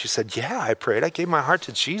last night? She said, yeah, I prayed. I gave my heart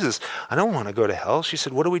to Jesus. I don't want to go to hell. She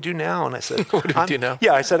said, what do we do now? And I said, what do we do now?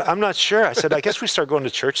 Yeah, I said, I'm not sure. I said, I guess we start going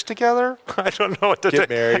to church together. I don't know what to do. Get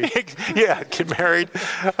married. Yeah, get married.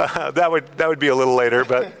 That would be a little later,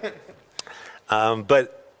 but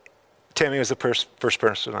Tammy was the first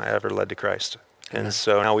person I ever led to Christ. And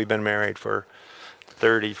so now we've been married for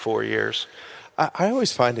 34 years. I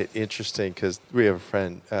always find it interesting because we have a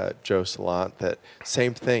friend, Joe Salant, that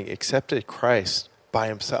same thing, accepted Christ by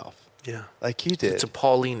himself. Yeah. Like you did. It's a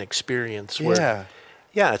Pauline experience. Yeah.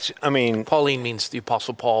 Yeah, Pauline means the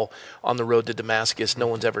Apostle Paul on the road to Damascus. No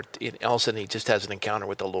one's ever, all of a sudden he just has an encounter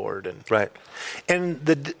with the Lord. Right. And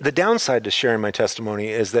the downside to sharing my testimony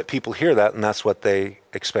is that people hear that and that's what they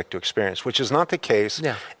expect to experience, which is not the case.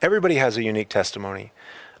 Yeah. Everybody has a unique testimony.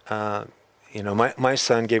 My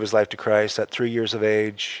son gave his life to Christ at 3 years of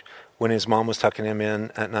age when his mom was tucking him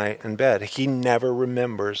in at night in bed. He never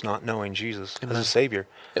remembers not knowing Jesus as a Savior.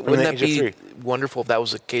 Wouldn't that be wonderful if that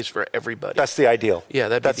was the case for everybody? That's the ideal. Yeah,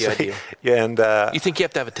 that'd be the ideal. Yeah, and you think you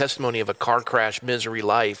have to have a testimony of a car crash, misery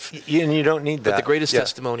life. And you don't need that. But the greatest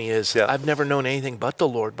testimony is, I've never known anything but the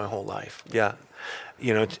Lord my whole life. Yeah.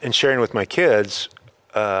 And sharing with my kids,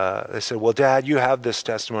 they said, well, Dad, you have this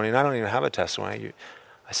testimony, and I don't even have a testimony.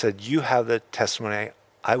 I said, you have the testimony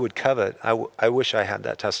I would covet. I wish I had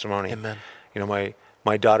that testimony. Amen.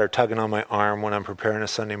 My daughter tugging on my arm when I'm preparing a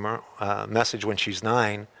Sunday message when she's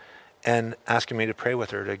 9 and asking me to pray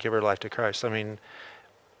with her to give her life to Christ. I mean,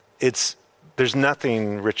 there's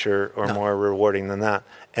nothing richer or more rewarding than that.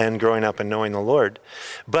 And growing up and knowing the Lord.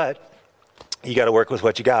 But you got to work with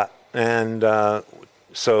what you got. And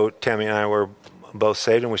so Tammy and I were both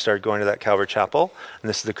saved, and we started going to that Calvary Chapel. And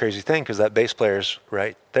this is the crazy thing, because that bass player's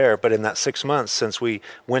right there. But in that 6 months since we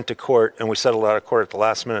went to court, and we settled out of court at the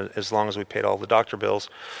last minute, as long as we paid all the doctor bills,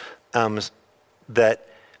 that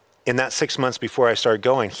in that 6 months before I started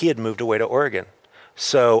going, he had moved away to Oregon.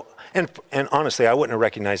 So, and honestly, I wouldn't have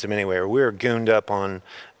recognized him anyway. We were gooned up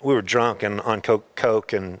we were drunk and on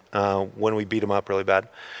coke, and when we beat him up really bad.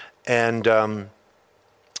 And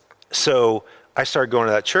so I started going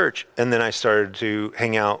to that church, and then I started to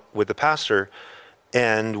hang out with the pastor,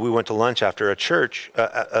 and we went to lunch after a church,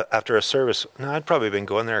 after a service. No, I'd probably been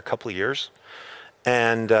going there a couple of years.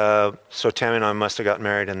 And so Tammy and I must have gotten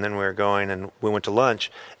married, and then we were going, and we went to lunch.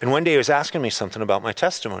 And one day he was asking me something about my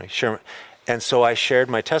testimony. And so I shared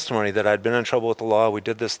my testimony that I'd been in trouble with the law. We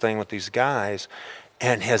did this thing with these guys.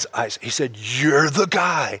 And his eyes, he said, you're the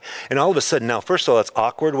guy. And all of a sudden, now, first of all, it's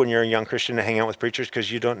awkward when you're a young Christian to hang out with preachers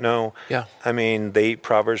because you don't know. Yeah. I mean, they eat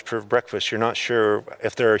Proverbs for breakfast. You're not sure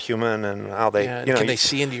if they're a human and how they, can they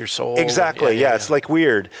see into your soul? Exactly. Yeah, it's like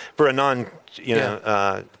weird for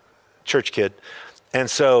a church kid. And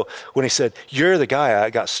so when he said, you're the guy,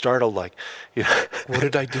 I got startled like, what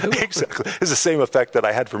did I do? Exactly. It's the same effect that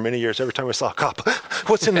I had for many years. Every time I saw a cop,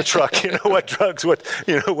 what's in the truck? What drugs?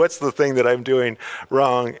 What's the thing that I'm doing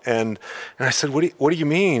wrong? And I said, what do you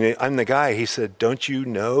mean? I'm the guy. He said, don't you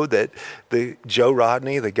know that the Joe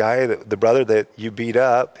Rodney, the guy, the brother that you beat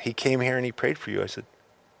up, he came here and he prayed for you. I said,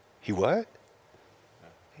 he what?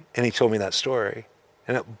 And he told me that story,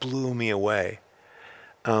 and it blew me away.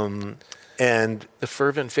 And the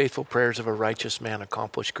fervent, faithful prayers of a righteous man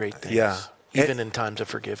accomplish great things. Yeah. Even in times of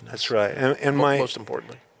forgiveness. That's right. And most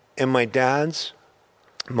importantly. And my dad's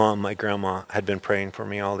mom, my grandma, had been praying for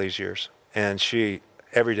me all these years. And she,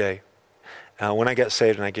 every day, when I got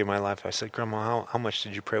saved and I gave my life, I said, Grandma, how much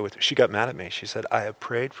did you pray with me? She got mad at me. She said, I have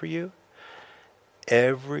prayed for you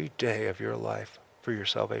every day of your life for your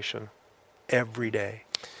salvation. Every day.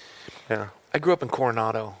 Yeah. I grew up in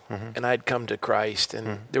Coronado, and I'd come to Christ,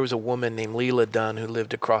 and there was a woman named Leela Dunn who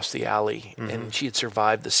lived across the alley, and she had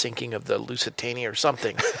survived the sinking of the Lusitania or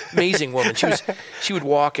something. Amazing woman. She would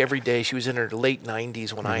walk every day. She was in her late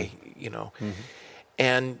 90s when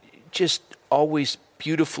and just always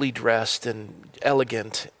beautifully dressed and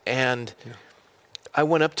elegant. And I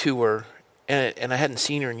went up to her, and I hadn't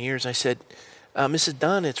seen her in years. I said, Mrs.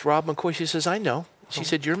 Dunn, it's Rob McCoy. She says, I know. She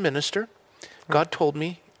said, you're a minister. God told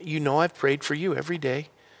me. I've prayed for you every day.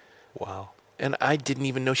 Wow. And I didn't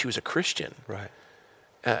even know she was a Christian. Right.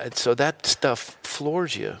 So that stuff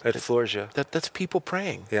floors you. It floors you. That's people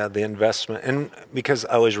praying. Yeah, the investment. And because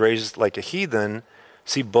I was raised like a heathen,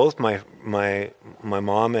 see, both my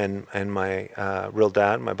mom and my real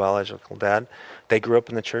dad, my biological dad, they grew up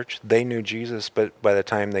in the church. They knew Jesus, but by the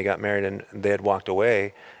time they got married and they had walked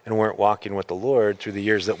away and weren't walking with the Lord through the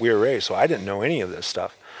years that we were raised. So I didn't know any of this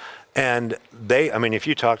stuff. And if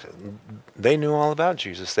you talked, they knew all about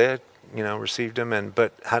Jesus. They had, received him,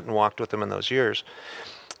 but hadn't walked with him in those years.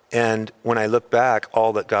 And when I look back,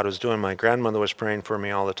 all that God was doing, my grandmother was praying for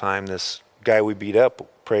me all the time. This guy we beat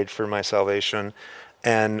up prayed for my salvation.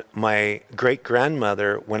 And my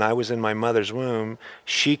great-grandmother, when I was in my mother's womb,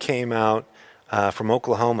 she came out from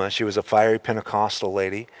Oklahoma. She was a fiery Pentecostal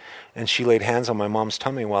lady. And she laid hands on my mom's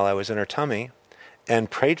tummy while I was in her tummy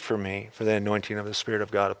and prayed for me for the anointing of the Spirit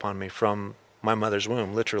of God upon me from my mother's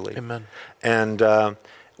womb, literally. Amen. And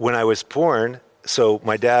when I was born, so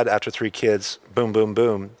my dad, after 3 kids, boom, boom,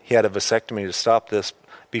 boom, he had a vasectomy to stop this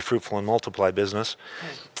be fruitful and multiply business.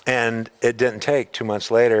 And it didn't take. 2 months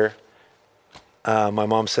later, my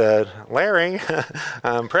mom said, "Larry,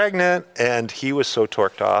 I'm pregnant." And he was so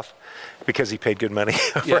torqued off because he paid good money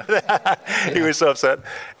for that. Yeah. He was so upset.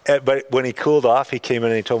 But when he cooled off, he came in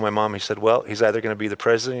and he told my mom, he said, well, he's either going to be the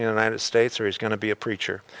president of the United States or he's going to be a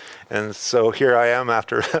preacher. And so here I am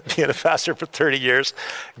after being a pastor for 30 years,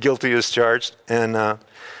 guilty as charged. And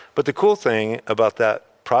but the cool thing about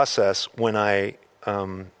that process, when I,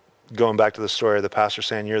 going back to the story of the pastor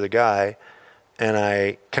saying, "You're the guy," and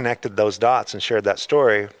I connected those dots and shared that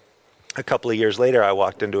story, a couple of years later, I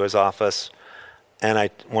walked into his office and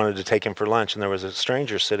I wanted to take him for lunch, and there was a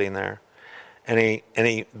stranger sitting there. And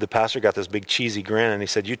the pastor got this big cheesy grin, and he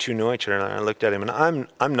said, "You two know each other." And I looked at him, and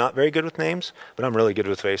I'm not very good with names, but I'm really good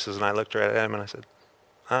with faces. And I looked right at him, and I said,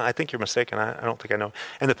 "I think you're mistaken. I don't think I know."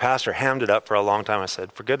 And the pastor hammed it up for a long time. I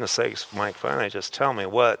said, "For goodness sakes, Mike, finally just tell me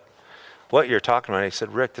what you're talking about." And he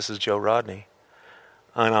said, "Rick, this is Joe Rodney."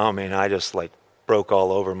 And I just broke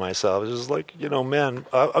all over myself. It was like, man,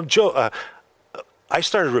 I'm Joe. I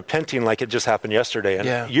started repenting like it just happened yesterday,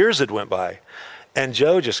 and years had went by. And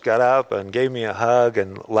Joe just got up and gave me a hug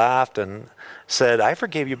and laughed and said, "I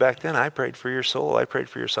forgave you back then. I prayed for your soul. I prayed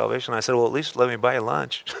for your salvation." I said, "Well, at least let me buy you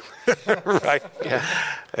lunch." Right? Yeah.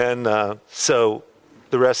 And so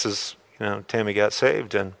the rest is, Tammy got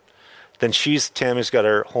saved. And then Tammy's got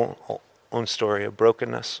her own story of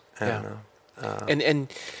brokenness. And,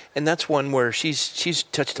 and that's one where she's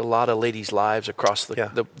touched a lot of ladies' lives across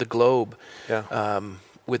the globe. Yeah.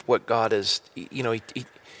 With what God is,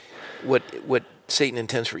 what Satan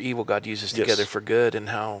intends for evil, God uses together for good, and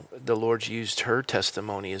how the Lord's used her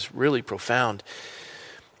testimony is really profound.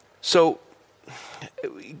 So,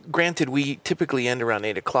 granted, we typically end around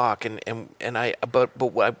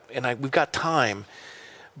 8:00, we've got time,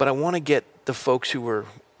 but I want to get the folks who are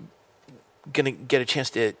going to get a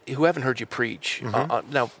chance who haven't heard you preach.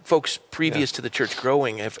 Mm-hmm. Now, folks previous to the church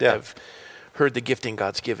growing have heard the gifting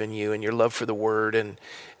God's given you and your love for the Word and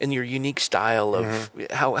your unique style of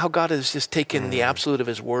how God has just taken the absolute of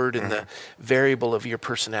His Word and the variable of your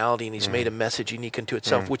personality, and He's made a message unique unto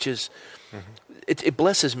itself, which is, it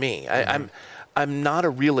blesses me. I'm not a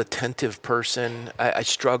real attentive person. I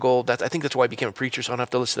struggle. I think that's why I became a preacher, so I don't have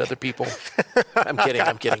to listen to other people. I'm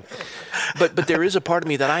kidding. But there is a part of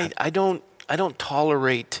me that I don't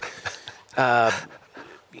tolerate,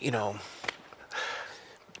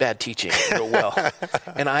 bad teaching real well.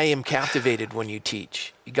 And I am captivated when you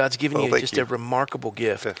teach. God's given you just a remarkable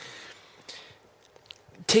gift. Yeah.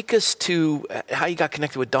 Take us to how you got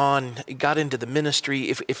connected with Dawn, got into the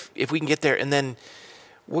ministry, if we can get there, and then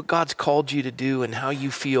what God's called you to do and how you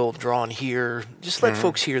feel drawn here. Just let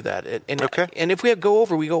folks hear that. And if we go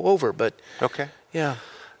over, we go over. But okay, yeah.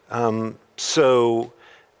 And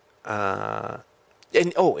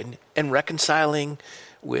reconciling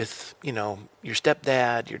with your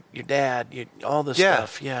stepdad, your dad, all this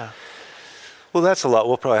stuff. Yeah. Well, that's a lot.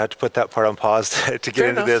 We'll probably have to put that part on pause to get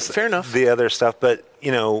into this. Fair enough. The other stuff, but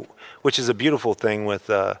which is a beautiful thing with.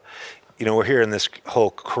 We're here in this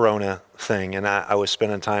whole Corona thing, and I was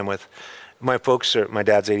spending time with my folks. My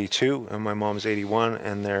dad's 82 and my mom's 81,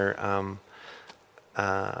 and they're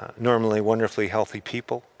normally wonderfully healthy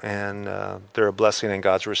people, and they're a blessing, and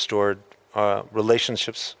God's restored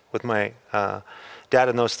relationships with my dad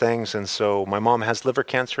and those things. And so my mom has liver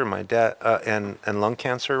cancer, my dad and lung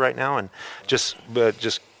cancer right now, and just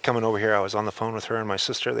coming over here, I was on the phone with her and my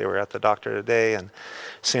sister. They were at the doctor today and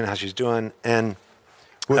seeing how she's doing. And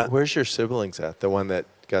where's your siblings at? The one that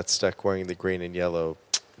got stuck wearing the green and yellow?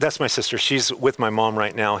 That's my sister. She's with my mom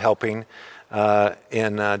right now, helping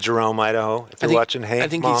in Jerome, Idaho. If you're watching, hey, I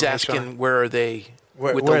think Mom, he's asking, where are they?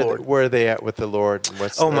 with the Lord? Where are they at with the Lord?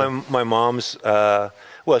 My mom's,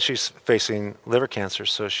 she's facing liver cancer,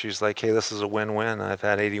 so she's like, hey, this is a win-win. I've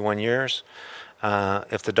had 81 years.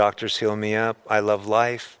 If the doctors heal me up, I love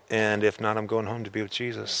life, and if not, I'm going home to be with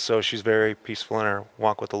Jesus. So she's very peaceful in her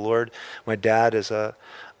walk with the Lord. My dad is a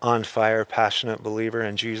on-fire, passionate believer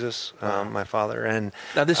in Jesus, my father. And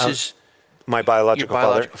now this is my biological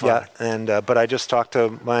father. Yeah, and but I just talked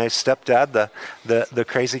to my stepdad, the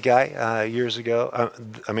crazy guy, years ago.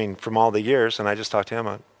 From all the years, and I just talked to him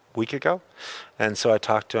a week ago. And so I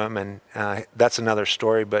talked to him, and that's another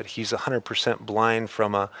story, but he's 100% blind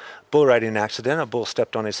from a bull riding accident. A bull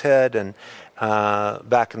stepped on his head, and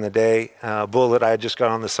back in the day, a bull that I had just got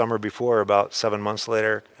on the summer before, about 7 months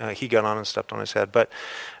later, he got on and stepped on his head. But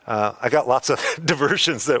I got lots of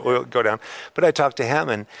diversions that will go down. But I talked to him,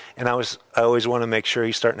 and I always want to make sure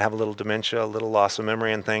he's starting to have a little dementia, a little loss of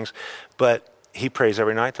memory and things. But he prays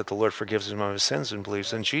every night that the Lord forgives him of his sins and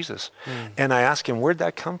believes in Jesus. And I asked him, where'd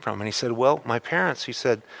that come from? And he said, well, my parents, he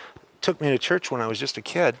said, took me to church when I was just a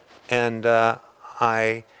kid. And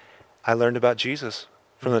I learned about Jesus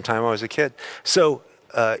from the time I was a kid. So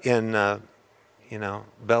in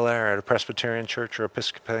Bel Air at a Presbyterian church or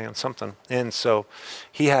Episcopalian something. And so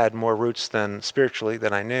he had more roots spiritually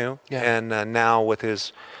than I knew. Yeah. And now with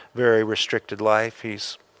his very restricted life,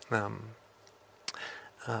 he's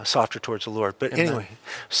softer towards the Lord. But anyway,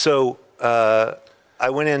 so I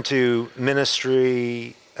went into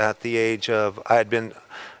ministry at the age of,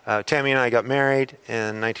 Tammy and I got married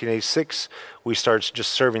in 1986. We started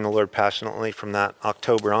just serving the Lord passionately from that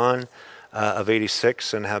October on of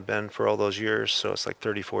 86 and have been for all those years. So it's like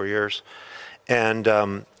 34 years. And,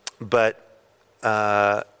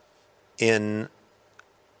 in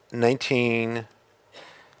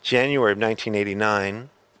January of 1989,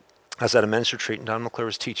 I was at a men's retreat, and Don McClure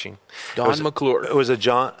was teaching. McClure. It was a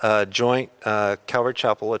joint Calvary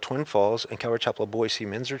Chapel at Twin Falls and Calvary Chapel of Boise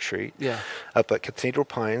men's retreat. Yeah. Up at Cathedral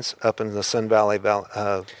Pines, up in the Sun Valley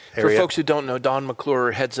area. For folks who don't know, Don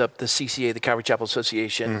McClure heads up the CCA, the Calvary Chapel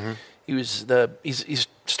Association. Mm-hmm. He's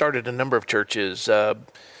started a number of churches.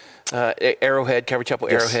 Arrowhead, Calvary Chapel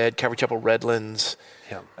Arrowhead, Calvary Chapel Redlands.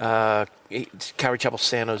 Yeah. Calvary Chapel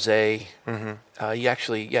San Jose. Mm-hmm.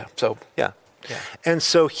 Yeah. And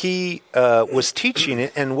so he was teaching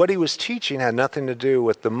it, and what he was teaching had nothing to do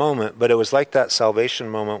with the moment, but it was like that salvation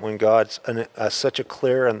moment when God's such a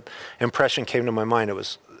clear impression came to my mind. It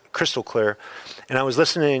was crystal clear. And I was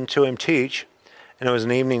listening to him teach, and it was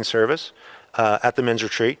an evening service at the men's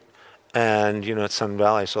retreat. And, it's Sun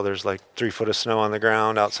Valley, so there's like 3 foot of snow on the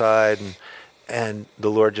ground outside, and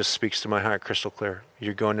the Lord just speaks to my heart crystal clear.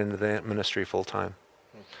 You're going into the ministry full time.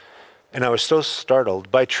 And I was so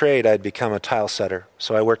startled. By trade, I'd become a tile setter,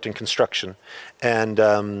 so I worked in construction. And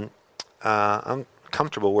I'm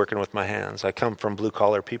comfortable working with my hands. I come from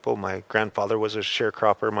blue-collar people. My grandfather was a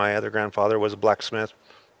sharecropper. My other grandfather was a blacksmith.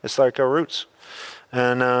 It's like our roots.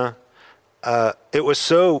 And it was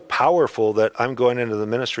so powerful that I'm going into the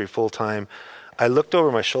ministry full-time. I looked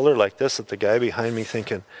over my shoulder like this at the guy behind me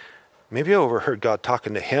thinking, maybe I overheard God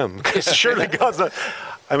talking to him, because surely God's not...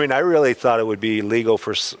 I really thought it would be illegal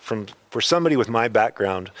for somebody with my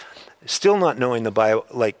background, still not knowing the Bible,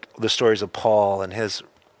 like the stories of Paul and his,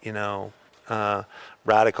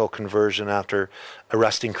 radical conversion after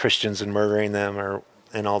arresting Christians and murdering them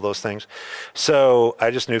and all those things. So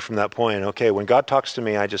I just knew from that point, okay, when God talks to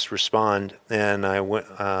me, I just respond. And I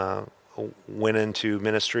went into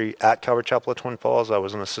ministry at Calvary Chapel at Twin Falls. I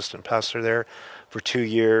was an assistant pastor there for 2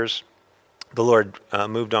 years. The Lord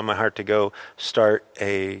moved on my heart to go start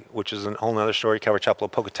which is a whole other story, Calvary Chapel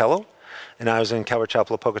of Pocatello. And I was in Calvary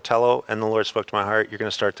Chapel of Pocatello, and the Lord spoke to my heart, you're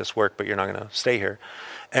going to start this work, but you're not going to stay here.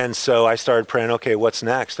 And so I started praying, okay, what's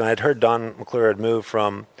next? And I'd heard Don McClure had moved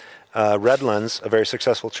from Redlands, a very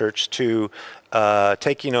successful church, to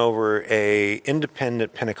taking over a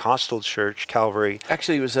independent Pentecostal church, Calvary.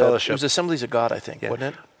 Actually, it was Assemblies of God, I think,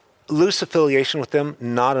 wasn't it? Loose affiliation with them,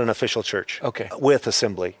 not an official church. Okay. With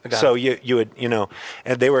Assembly. So you would,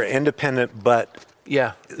 and they were independent, but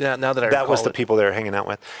now that that was the people they were hanging out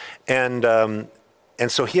with. And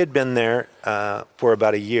so he had been there for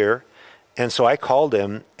about a year. And so I called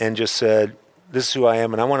him and just said, this is who I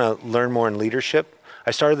am, and I want to learn more in leadership.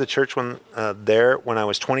 I started the church when I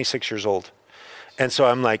was 26 years old. And so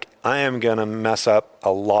I'm like, I am going to mess up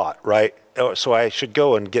a lot, right? So I should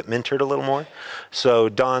go and get mentored a little more. So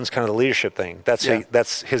Don's kind of the leadership thing.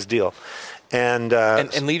 That's his deal. And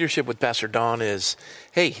leadership with Pastor Don is,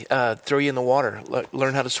 hey, throw you in the water,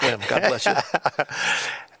 learn how to swim. God bless you.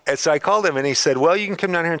 And so I called him, and he said, well, you can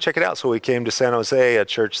come down here and check it out. So we came to San Jose, a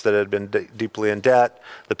church that had been deeply in debt.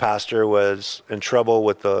 The pastor was in trouble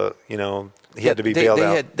with the he had to be bailed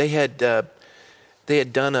out. They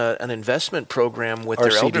had done an investment program with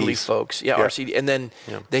their elderly folks. Yeah, RCD. And then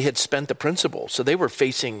they had spent the principal. So they were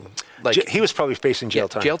facing he was probably facing jail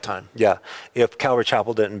time. Jail time. Yeah, if Calvary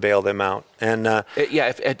Chapel didn't bail them out. And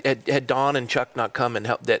if had Don and Chuck not come and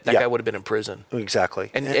helped, that guy would have been in prison. Exactly.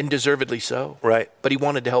 And deservedly so. Right. But he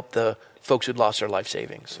wanted to help the folks who'd lost their life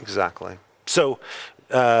savings. Exactly. So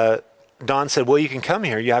Don said, well, you can come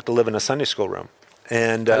here. You have to live in a Sunday school room.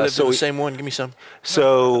 And I lived in the same one. Give me some.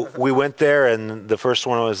 So we went there, and the first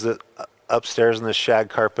one was upstairs in the shag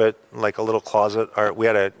carpet, like a little closet. We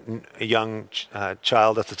had a young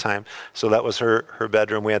child at the time, so that was her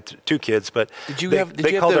bedroom. We had two kids, but did you have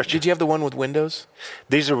the one with windows?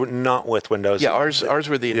 These are not with windows. Yeah, ours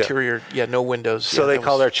were the interior. Yeah, no windows. So they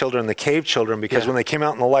called our children the cave children because when they came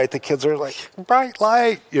out in the light, the kids are like, bright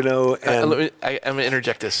light, And I'm going to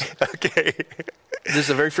interject this. Okay. This is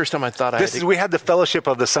the very first time I thought we had the fellowship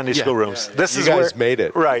of the Sunday school rooms. This you is guys made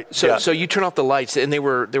it. Right. So you turn off the lights, and they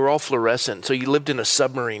were all fluorescent. So you lived in a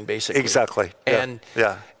submarine, basically. Exactly. And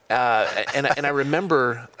I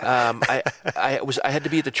remember I had to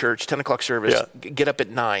be at the church, 10:00 service, get up at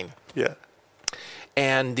 9. Yeah.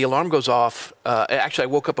 And the alarm goes off. Actually, I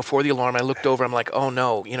woke up before the alarm. I looked over. I'm like, oh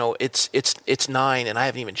no, it's 9, and I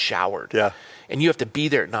haven't even showered. Yeah. And you have to be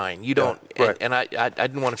there at 9. You don't. Yeah, right. And I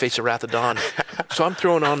didn't want to face the wrath of Dawn, so I'm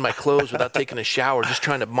throwing on my clothes without taking a shower, just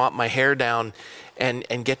trying to mop my hair down,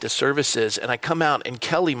 and get to services. And I come out, and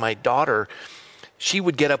Kelly, my daughter, she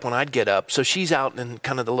would get up when I'd get up. So she's out in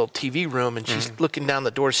kind of the little TV room, and she's looking down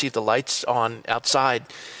the door to see if the light's on outside.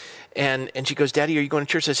 And she goes, Daddy, are you going to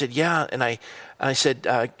church? I said, yeah. And I said,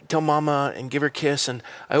 tell Mama and give her a kiss. And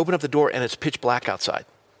I open up the door, and it's pitch black outside.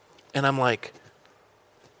 And I'm like,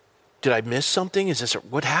 did I miss something?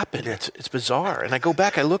 What happened? It's bizarre. And I go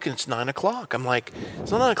back, I look, and it's 9 o'clock. I'm like, it's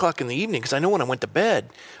not 9 o'clock in the evening, because I know when I went to bed.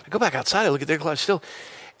 I go back outside, I look at the clock still.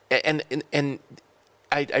 And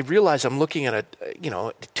I realize I'm looking at a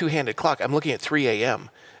two-handed clock. I'm looking at 3 a.m.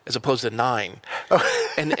 as opposed to 9.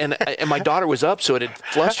 And my daughter was up, so it had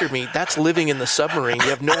flustered me. That's living in the submarine. You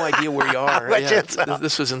have no idea where you are.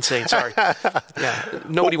 This was insane. Sorry. Yeah,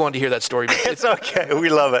 nobody wanted to hear that story. But it's okay. We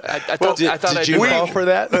love it. I thought did you fall for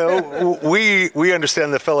that? We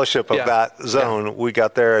understand the fellowship of that zone. Yeah. We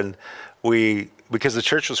got there, and because the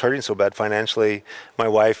church was hurting so bad financially, my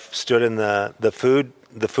wife stood in the food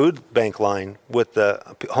bank line with the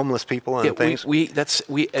homeless people and things.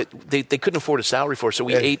 They couldn't afford a salary for us, so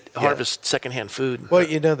we ate Harvest secondhand food. Well,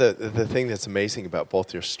 the thing that's amazing about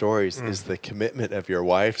both your stories is the commitment of your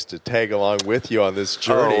wives to tag along with you on this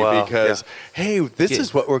journey because, hey, this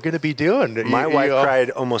is what we're going to be doing. My wife cried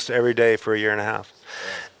almost every day for a year and a half.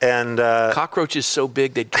 And cockroaches so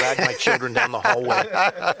big they dragged my children down the hallway.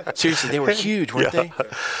 Seriously, they were huge, weren't they?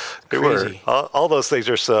 They were. All those things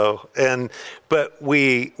are so. But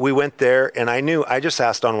we went there, and I just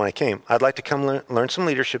asked Don when I came, I'd like to come learn some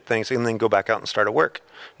leadership things and then go back out and start a work.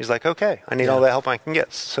 He's like, okay, I need all the help I can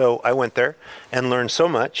get. So I went there and learned so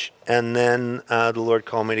much, and then the Lord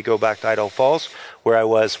called me to go back to Idaho Falls, where I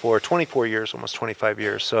was for 24 years, almost 25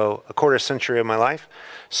 years. So a quarter century of my life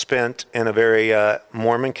spent in a very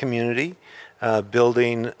Mormon community,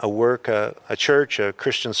 building a church, a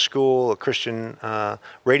Christian school, a Christian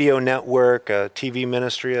radio network, a TV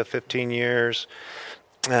ministry of 15 years,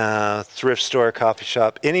 thrift store, coffee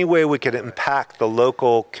shop. Any way we could impact the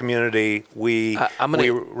local community, we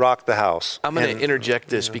rocked the house. I'm going to interject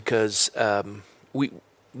this because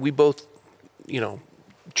we both,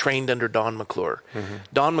 trained under Don McClure. Mm-hmm.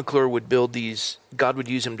 Don McClure would build God would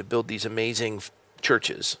use him to build these amazing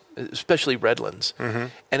churches, especially Redlands. Mm-hmm.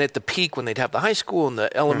 And at the peak, when they'd have the high school and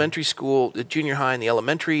the elementary school, the junior high and the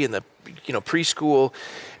elementary and the preschool,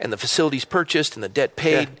 and the facilities purchased and the debt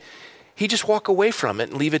paid, he'd just walk away from it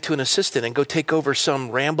and leave it to an assistant and go take over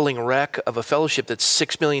some rambling wreck of a fellowship that's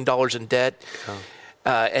 $6 million in debt,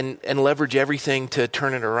 and leverage everything to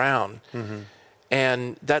turn it around. Mm-hmm.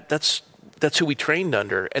 And that's who we trained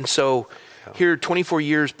under. And so here, 24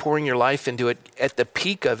 years pouring your life into it, at the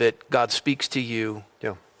peak of it, God speaks to you.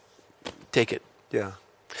 Yeah. Take it. Yeah.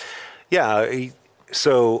 Yeah.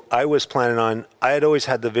 So I was planning on, I had always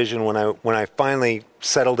had the vision when I finally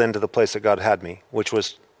settled into the place that God had me, which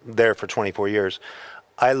was there for 24 years.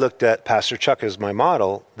 I looked at Pastor Chuck as my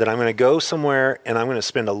model, that I'm going to go somewhere and I'm going to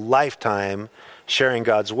spend a lifetime sharing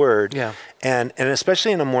God's word. Yeah. And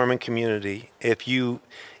especially in a Mormon community, if you've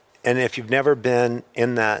never been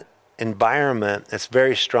in that environment, it's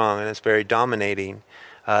very strong and it's very dominating.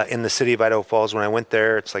 In the city of Idaho Falls, when I went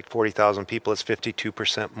there, it's like 40,000 people. It's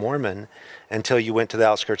 52% Mormon. Until you went to the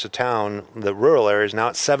outskirts of town, the rural areas, now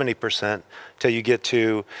it's 70%. Till you get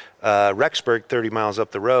to Rexburg, 30 miles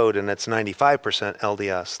up the road, and it's 95%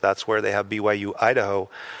 LDS. That's where they have BYU Idaho.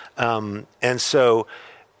 And so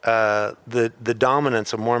the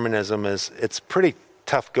dominance of Mormonism it's pretty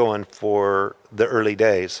tough going for the early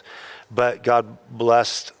days. But God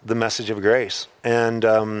blessed the message of grace. And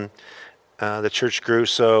the church grew.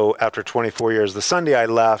 So after 24 years, the Sunday I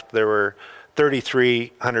left, there were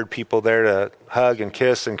 3,300 people there to hug and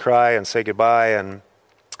kiss and cry and say goodbye. And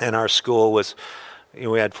our school was,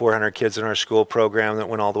 we had 400 kids in our school program that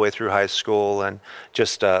went all the way through high school. And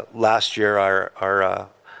just last year, our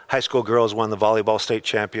high school girls won the volleyball state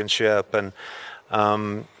championship. And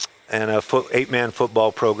a 8-man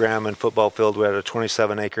football program and football field. We had a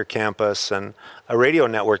 27-acre campus and a radio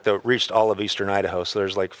network that reached all of eastern Idaho. So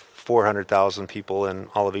there's like 400,000 people in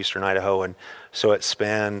all of eastern Idaho. And so it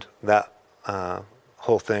spanned that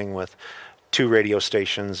whole thing with 2 radio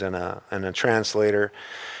stations and a translator.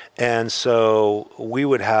 And so we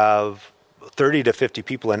would have 30 to 50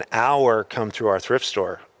 people an hour come through our thrift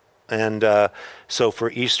store. And so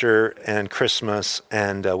for Easter and Christmas,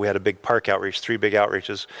 and we had a big park outreach, 3 big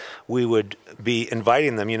outreaches, we would be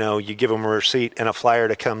inviting them. You give them a receipt and a flyer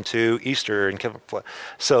to come to Easter.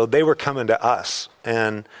 So they were coming to us.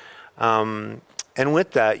 And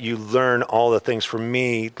with that, you learn all the things. For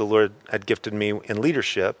me, the Lord had gifted me in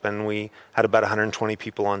leadership, and we had about 120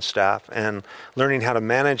 people on staff. And learning how to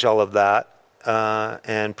manage all of that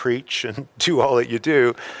and preach and do all that you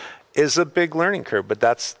do is a big learning curve, but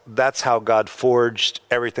that's how God forged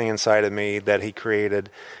everything inside of me that he created.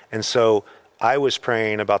 And so I was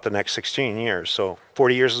praying about the next 16 years. So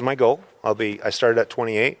 40 years is my goal. I started at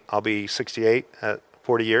 28. I'll be 68 at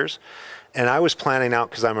 40 years. And I was planning out,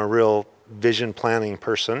 because I'm a real vision planning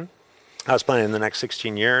person. I was planning the next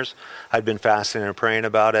 16 years. I'd been fasting and praying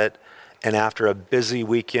about it. And after a busy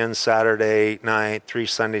weekend, Saturday night, 3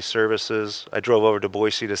 Sunday services, I drove over to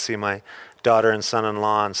Boise to see my daughter and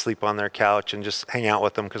son-in-law and sleep on their couch and just hang out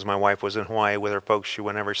with them, because my wife was in Hawaii with her folks. She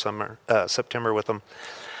went every September with them.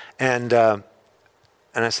 And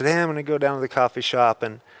I said, hey, I'm going to go down to the coffee shop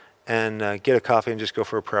and get a coffee and just go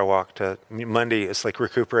for a prayer walk. Monday, it's like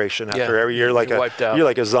recuperation after every year, you're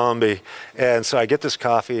like a zombie. And so I get this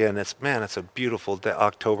coffee, and it's a beautiful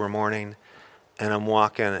October morning, and I'm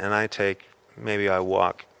walking, and I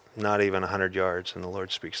walk not even 100 yards, and the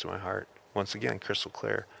Lord speaks to my heart. Once again, crystal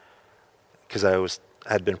clear. Because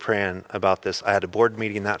I had been praying about this. I had a board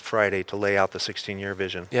meeting that Friday to lay out the 16-year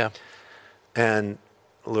vision. Yeah. And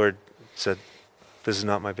the Lord said, this is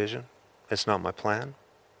not my vision. It's not my plan.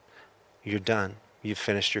 You're done. You've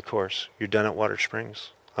finished your course. You're done at Water Springs.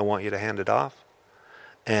 I want you to hand it off.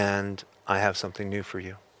 And I have something new for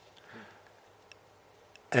you.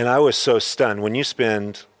 And I was so stunned. When you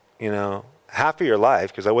spend, half of your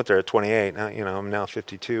life, because I went there at 28, now, I'm now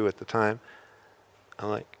 52 at the time. I'm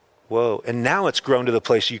like, whoa. And now it's grown to the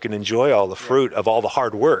place you can enjoy all the fruit of all the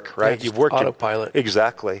hard work, right? Yeah, you've worked autopilot.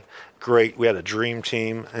 Exactly. Great. We had a dream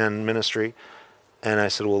team and ministry. And I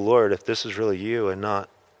said, well, Lord, if this is really you and not,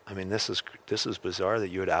 this is bizarre that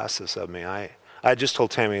you would ask this of me. I just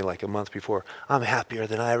told Tammy like a month before, I'm happier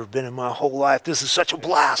than I ever been in my whole life. This is such a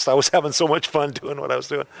blast. I was having so much fun doing what I was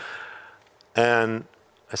doing. And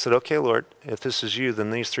I said, okay, Lord, if this is you,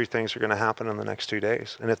 then these 3 things are going to happen in the next 2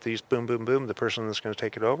 days. And if these boom, boom, boom, the person that's going to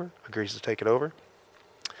take it over agrees to take it over.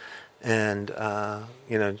 And,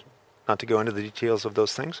 not to go into the details of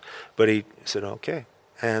those things, but he said, okay.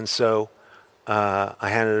 And so I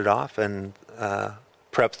handed it off and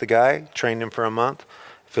prepped the guy, trained him for a month.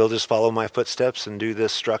 If he'll just follow my footsteps and do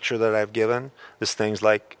this structure that I've given, this thing's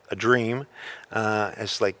like a dream.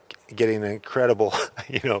 It's like getting an incredible,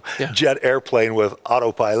 jet airplane with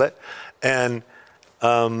autopilot. And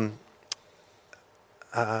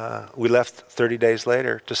we left 30 days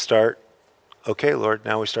later to start, okay, Lord,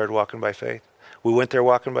 now we started walking by faith. We went there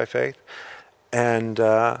walking by faith. And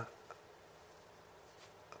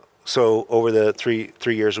so over the three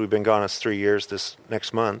years we've been gone, it's 3 years this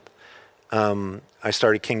next month, I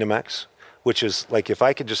started Kingdom X, which is like, if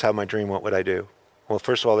I could just have my dream, what would I do? Well,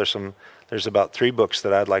 first of all, there's about 3 books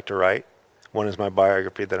that I'd like to write. One is my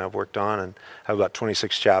biography that I've worked on, and I have about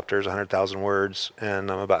 26 chapters, 100,000 words,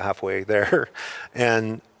 and I'm about halfway there.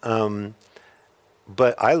 And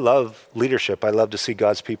but I love leadership. I love to see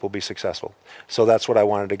God's people be successful. So that's what I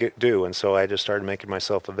wanted to do. And so I just started making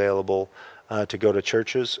myself available to go to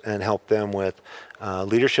churches and help them with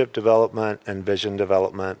leadership development and vision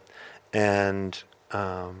development, and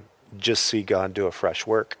just see God do a fresh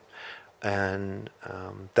work.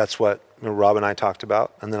 that's what Rob and I talked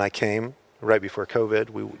about. And then I came right before COVID.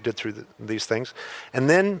 We did through these things. And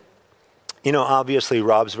then, obviously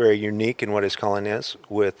Rob's very unique in what his calling is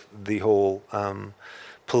with the whole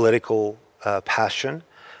political passion.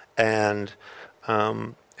 And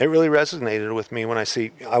it really resonated with me when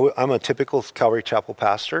I'm a typical Calvary Chapel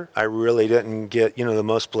pastor. I really didn't get, the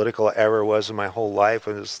most political I ever was in my whole life.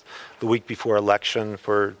 It was the week before election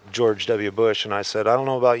for George W. Bush. And I said, I don't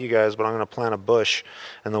know about you guys, but I'm going to plant a bush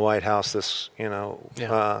in the White House this,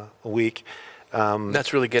 week.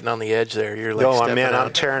 That's really getting on the edge there. You're like,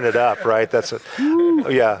 I'm tearing it up, right?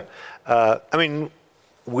 Yeah.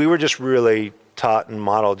 We were just really taught and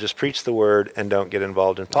modeled, just preach the word and don't get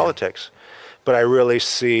involved in politics. But I really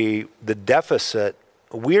see the deficit.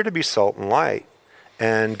 We are to be salt and light,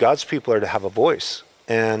 and God's people are to have a voice.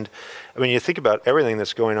 And you think about everything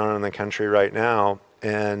that's going on in the country right now,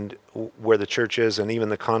 and where the church is, and even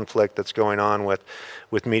the conflict that's going on with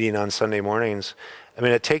meeting on Sunday mornings.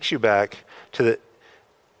 It takes you back to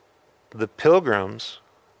the Pilgrims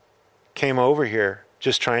came over here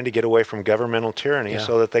just trying to get away from governmental tyranny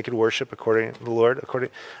so that they could worship according to the Lord.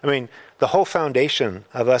 The whole foundation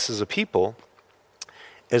of us as a people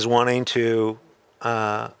is wanting to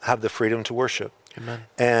have the freedom to worship. Amen.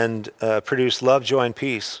 And produce love, joy, and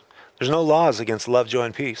peace. There's no laws against love, joy,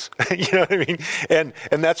 and peace. You know what I mean? And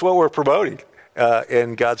that's what we're promoting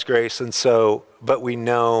in God's grace. And so, but we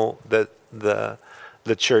know that the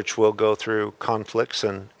church will go through conflicts,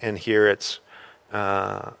 and here it's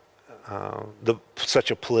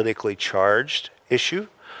such a politically charged issue.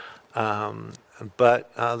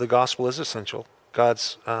 But the gospel is essential.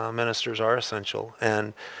 God's ministers are essential,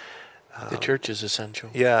 and the church is essential.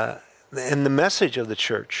 Yeah, and the message of the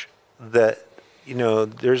church that,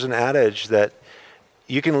 there's an adage that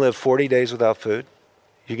you can live 40 days without food,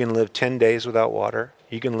 you can live 10 days without water,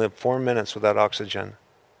 you can live 4 minutes without oxygen.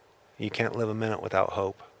 You can't live a minute without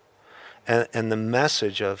hope. And the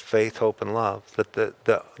message of faith, hope, and love that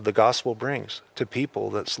the gospel brings to people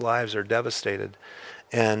that's lives are devastated.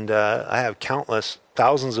 And I have countless,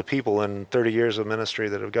 thousands of people in 30 years of ministry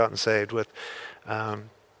that have gotten saved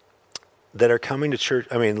that are coming to church.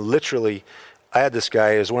 Literally, I had this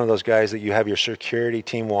guy, is one of those guys that you have your security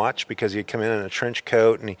team watch because he'd come in a trench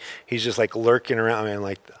coat and he's just like lurking around.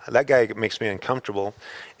 That guy makes me uncomfortable.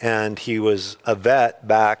 And he was a vet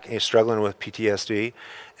back, he's struggling with PTSD.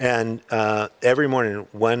 And every morning,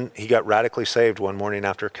 when he got radically saved one morning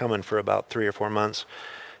after coming for about 3 or 4 months,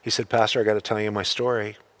 he said, Pastor, I got to tell you my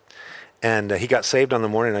story. And he got saved on the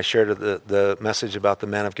morning. I shared the message about the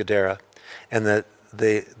man of Gadara, and the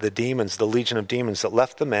demons, the legion of demons that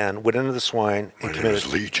left the man, went into the swine and committed. My name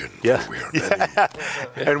is Legion. Yeah. We are many.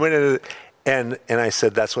 And went into and I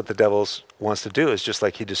said, that's what the devil wants to do. Is just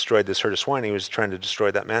like he destroyed this herd of swine, he was trying to destroy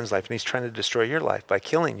that man's life, and he's trying to destroy your life by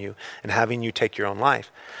killing you and having you take your own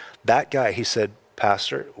life. That guy, he said,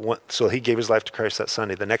 Pastor, so he gave his life to Christ that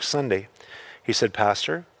Sunday. The next Sunday, he said,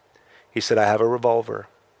 Pastor, he said, I have a revolver.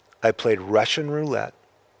 I played Russian roulette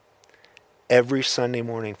every Sunday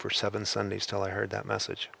morning for 7 Sundays till I heard that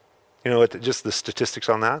message. Just the statistics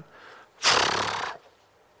on that.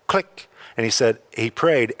 Click. And he said, he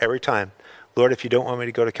prayed every time, Lord, if you don't want me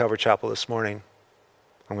to go to Calvary Chapel this morning,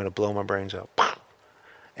 I'm going to blow my brains out.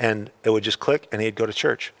 And it would just click, and he'd go to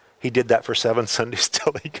church. He did that for 7 Sundays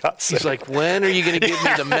till he got saved. He's like, when are you going to give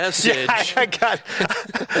me the message?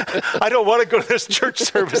 I don't want to go to this church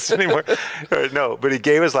service anymore. No, but he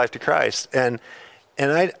gave his life to Christ. And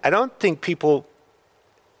I don't think people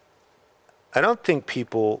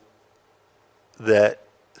that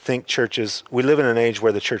think churches, we live in an age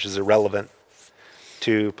where the church is irrelevant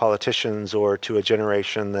to politicians or to a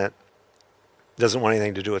generation that doesn't want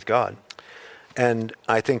anything to do with God. And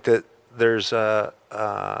I think that there's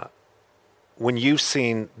when you've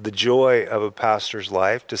seen the joy of a pastor's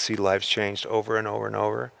life, to see lives changed over and over and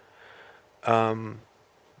over,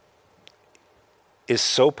 is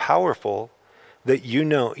so powerful that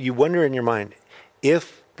you wonder in your mind,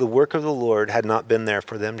 if the work of the Lord had not been there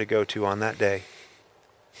for them to go to on that day,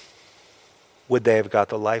 would they have got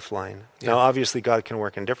the lifeline? Yeah. Now, obviously, God can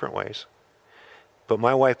work in different ways. But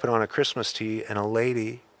my wife put on a Christmas tea, and a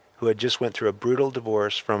lady who had just went through a brutal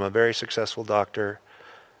divorce from a very successful doctor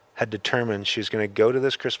had determined she's going to go to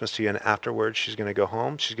this Christmas tea, and afterwards she's going to go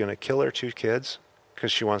home. She's going to kill her 2 kids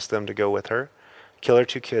because she wants them to go with her, kill her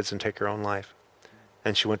 2 kids and take her own life.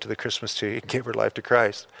 And she went to the Christmas tea and gave her life to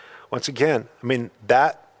Christ. Once again,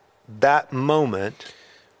 that moment,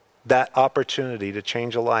 that opportunity to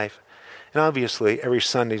change a life. And obviously, every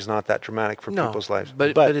Sunday is not that dramatic for people's lives.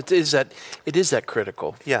 But it is that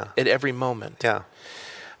critical. Yeah. At every moment. Yeah.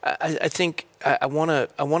 I think I want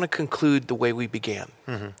to conclude the way we began.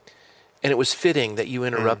 And it was fitting that you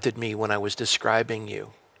interrupted me when I was describing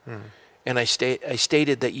you. And I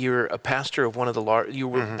stated that you're a pastor of one of the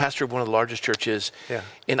pastor of one of the largest churches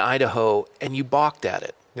in Idaho, and you balked at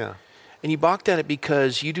it. Yeah. And you balked at it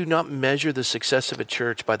because you do not measure the success of a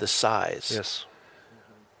church by the size. Yes.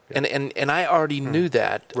 And I already knew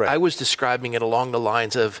that. Right. I was describing it along the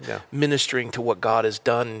lines of ministering to what God has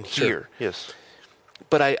done here. Yes.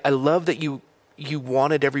 But I love that you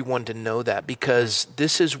wanted everyone to know that, because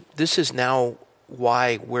this is now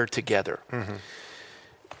why we're together.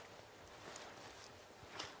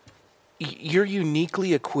 You're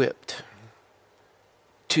uniquely equipped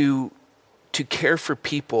to care for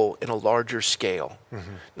people in a larger scale.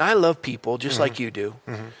 Now, I love people just like you do.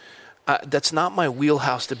 That's not my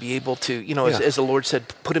wheelhouse to be able to, as the Lord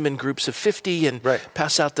said, put them in groups of 50 and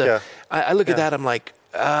pass out the. I look at that, I'm like,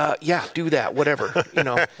 do that, whatever,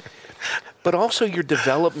 But also your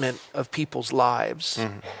development of people's lives,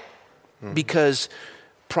 because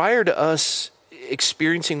prior to us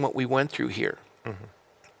experiencing what we went through here,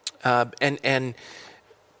 and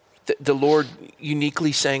the Lord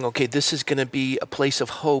uniquely saying, okay, this is going to be a place of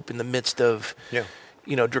hope in the midst of,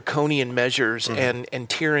 draconian measures and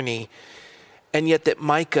tyranny. And yet that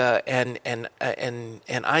Micah and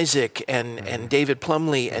Isaac and David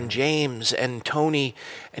Plumley and James and Tony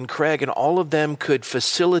and Craig and all of them could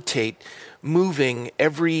facilitate moving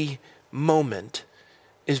every moment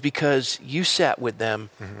is because you sat with them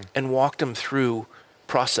and walked them through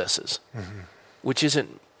processes, which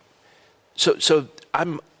isn't. So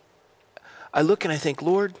I look and I think,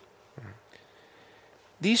 Lord,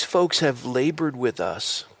 these folks have labored with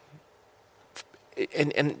us,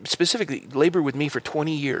 and specifically labored with me for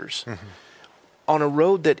 20 years on a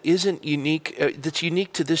road that isn't unique, that's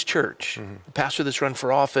unique to this church. The pastor that's run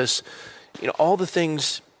for office, all the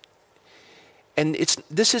things. And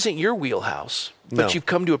this isn't your wheelhouse, but you've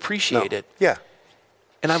come to appreciate it. Yeah.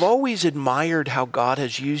 And I've always admired how God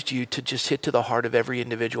has used you to just hit to the heart of every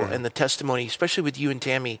individual and the testimony, especially with you and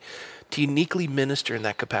Tammy, to uniquely minister in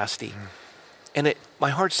that capacity. And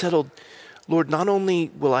my heart settled, Lord, not only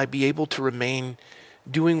will I be able to remain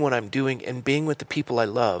doing what I'm doing and being with the people I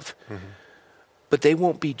love, but they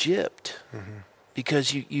won't be gypped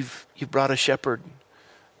because you've brought a shepherd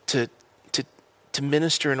to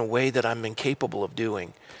minister in a way that I'm incapable of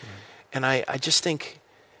doing. And I just think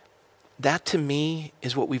that to me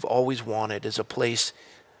is what we've always wanted, is a place,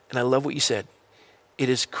 and I love what you said, it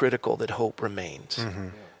is critical that hope remains.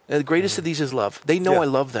 And the greatest of these is love. They know I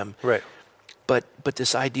love them. Right. But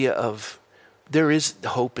this idea of there is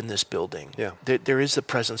hope in this building. Yeah. There is the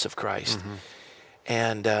presence of Christ.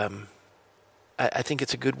 And I think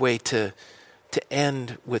it's a good way to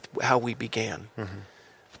end with how we began.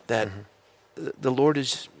 That the Lord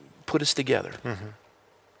has put us together.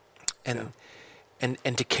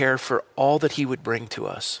 And to care for all that he would bring to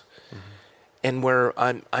us. And where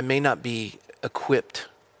I may not be equipped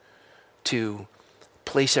to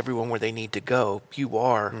place everyone where they need to go, you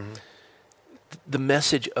are. The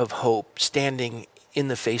message of hope, standing in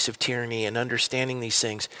the face of tyranny and understanding these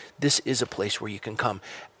things, this is a place where you can come.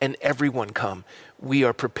 And everyone come. We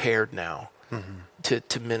are prepared now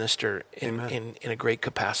to minister in a great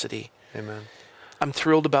capacity. Amen. I'm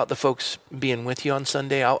thrilled about the folks being with you on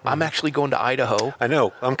Sunday. I'm actually going to Idaho. I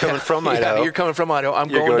know. I'm coming from Idaho. Yeah, you're coming from Idaho. I'm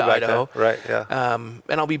going to Idaho. There. Right, yeah.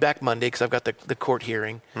 And I'll be back Monday because I've got the court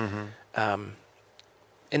hearing. And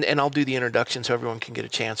I'll do the introduction so everyone can get a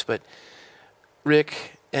chance. But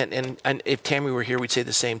Rick, and if Tammy were here, we'd say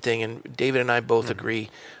the same thing. And David and I both agree.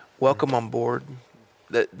 Welcome on board.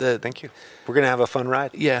 Thank you. We're going to have a fun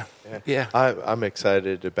ride. Yeah. I'm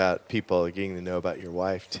excited about people getting to know about your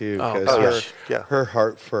wife too, because her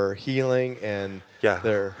heart for healing and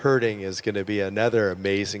their hurting is going to be another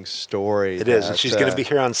amazing story. It is, and she's going to be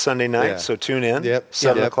here on Sunday night, so tune in.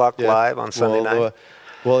 7 o'clock live on Sunday night.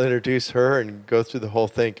 We'll introduce her and go through the whole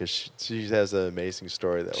thing because she has an amazing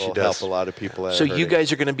story that will help a lot of people. So you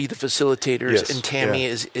guys are going to be the facilitators, and Tammy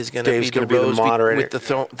is going to be the rose with the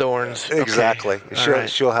thorns. Exactly. Okay.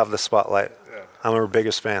 She'll have the spotlight. I'm her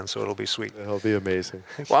biggest fan, so it'll be sweet. It'll be amazing.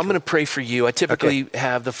 Well, I'm going to pray for you. I typically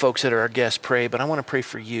have the folks that are our guests pray, but I want to pray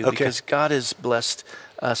for you because God has blessed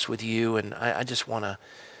us with you, and I just want to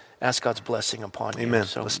ask God's blessing upon you. Amen.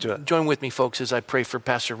 So let's do it. Join with me, folks, as I pray for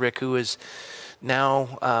Pastor Rick, who is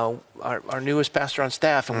now our newest pastor on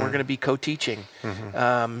staff, and we're going to be co-teaching.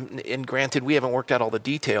 And granted, we haven't worked out all the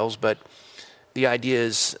details, but the idea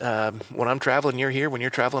is when I'm traveling, you're here. When you're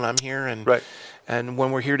traveling, I'm here. And right. And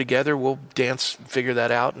when we're here together, we'll dance, figure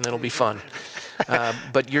that out, and it'll be fun.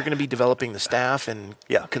 But you're going to be developing the staff and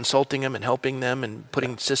consulting them and helping them and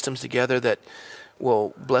putting systems together that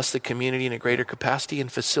will bless the community in a greater capacity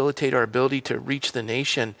and facilitate our ability to reach the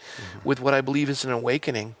nation with what I believe is an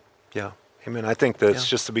awakening. Yeah. Amen. I think that's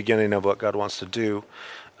just the beginning of what God wants to do,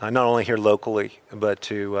 not only here locally, but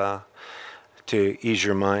to ease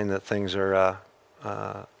your mind that things are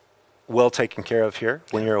well taken care of here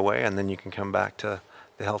when you're away, and then you can come back to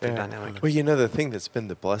the healthy dynamic. Well, the thing that's been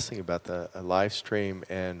the blessing about the live stream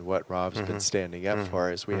and what Rob's been standing up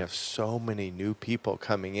for is we have so many new people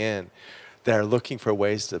coming in that are looking for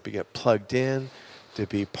ways to get plugged in, to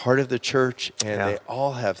be part of the church, and they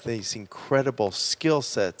all have these incredible skill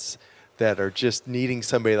sets that are just needing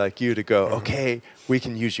somebody like you to go, okay, we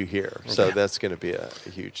can use you here. So that's going to be a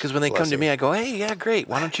huge Because when they come to me, I go, hey, yeah, great.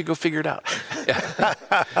 Why don't you go figure it out?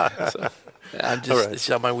 So, it's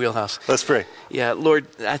not my wheelhouse. Let's pray. Yeah, Lord,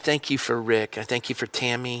 I thank you for Rick. I thank you for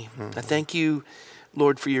Tammy. I thank you,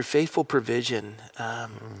 Lord, for your faithful provision.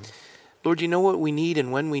 Lord, you know what we need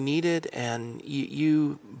and when we need it, and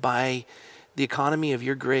you by the economy of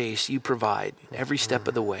your grace, you provide every step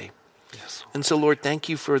of the way. Yes. And so, Lord, thank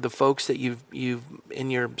you for the folks that you've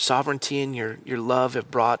in your sovereignty and your love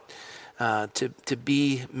have brought to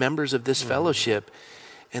be members of this fellowship,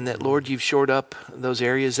 and that, Lord, you've shored up those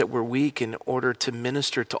areas that were weak in order to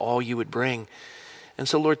minister to all you would bring. And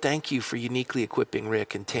so, Lord, thank you for uniquely equipping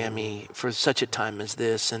Rick and Tammy for such a time as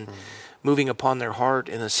this, and moving upon their heart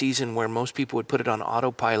in a season where most people would put it on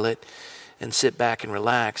autopilot and sit back and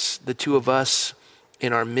relax. The two of us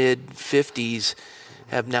in our mid-50s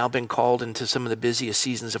have now been called into some of the busiest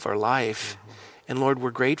seasons of our life. And Lord,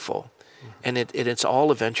 we're grateful. And it's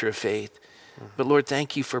all a venture of faith. But Lord,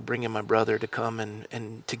 thank you for bringing my brother to come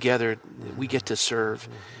and together we get to serve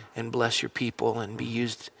and bless your people and be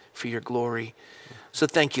used for your glory. So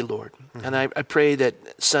thank you, Lord. And I pray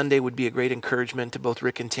that Sunday would be a great encouragement to both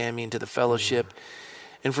Rick and Tammy and to the fellowship.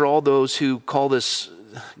 And for all those who call this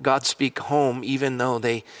God Speak home, even though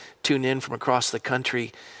they tune in from across the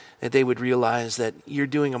country, that they would realize that you're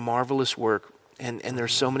doing a marvelous work, and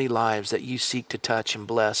there's so many lives that you seek to touch and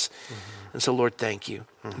bless. And so, Lord, thank you.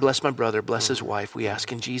 Bless my brother, bless his wife. We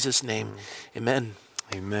ask in Jesus' name. Amen.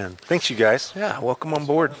 Amen. Thanks, you guys. Yeah, welcome on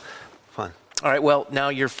board. Fun. All right, well, now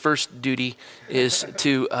your first duty is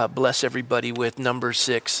to bless everybody with number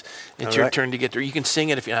 6. It's your turn to get through. You can sing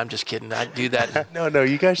it if you... I'm just kidding. I do that. No,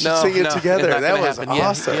 you guys should sing it together. That was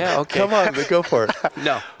awesome. Yeah, okay. Come on, go for it.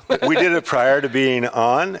 No. We did it prior to being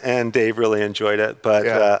on, and Dave really enjoyed it, but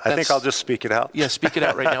I think I'll just speak it out. Yeah, speak it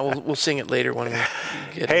out right now. We'll sing it later when we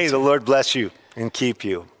get Hey, the Lord bless you and keep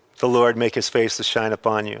you. The Lord make his face to shine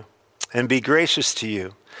upon you and be gracious to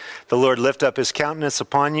you. The Lord lift up his countenance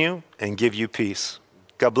upon you and give you peace.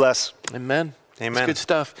 God bless. Amen. Amen. That's good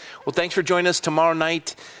stuff. Well, thanks for joining us tomorrow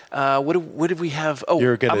night. What did we have? Oh,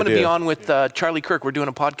 I'm going to be on with Charlie Kirk. We're doing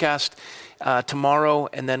a podcast tomorrow,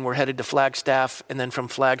 and then we're headed to Flagstaff. And then from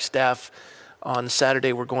Flagstaff on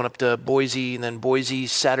Saturday, we're going up to Boise, and then Boise,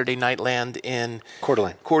 Saturday night land in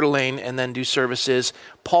Coeur d'Alene, and then do services.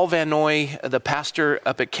 Paul Van Noy, the pastor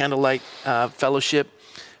up at Candlelight Fellowship,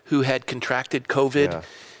 who had contracted COVID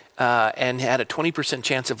and had a 20%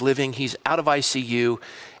 chance of living. He's out of ICU,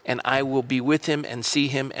 and I will be with him and see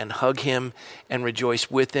him and hug him and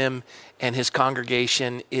rejoice with him. And his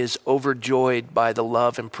congregation is overjoyed by the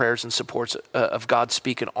love and prayers and supports of God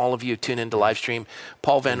Speak, and all of you tune into live stream.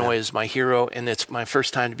 Paul Van Noy is my hero, and it's my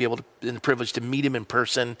first time to be able to, and the privilege to meet him in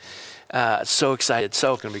person. So excited.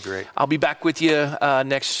 So it's going to be great. I'll be back with you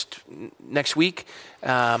next week.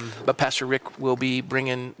 But Pastor Rick will be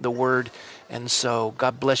bringing the word. And so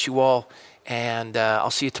God bless you all. And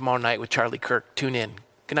I'll see you tomorrow night with Charlie Kirk. Tune in.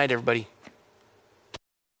 Good night, everybody.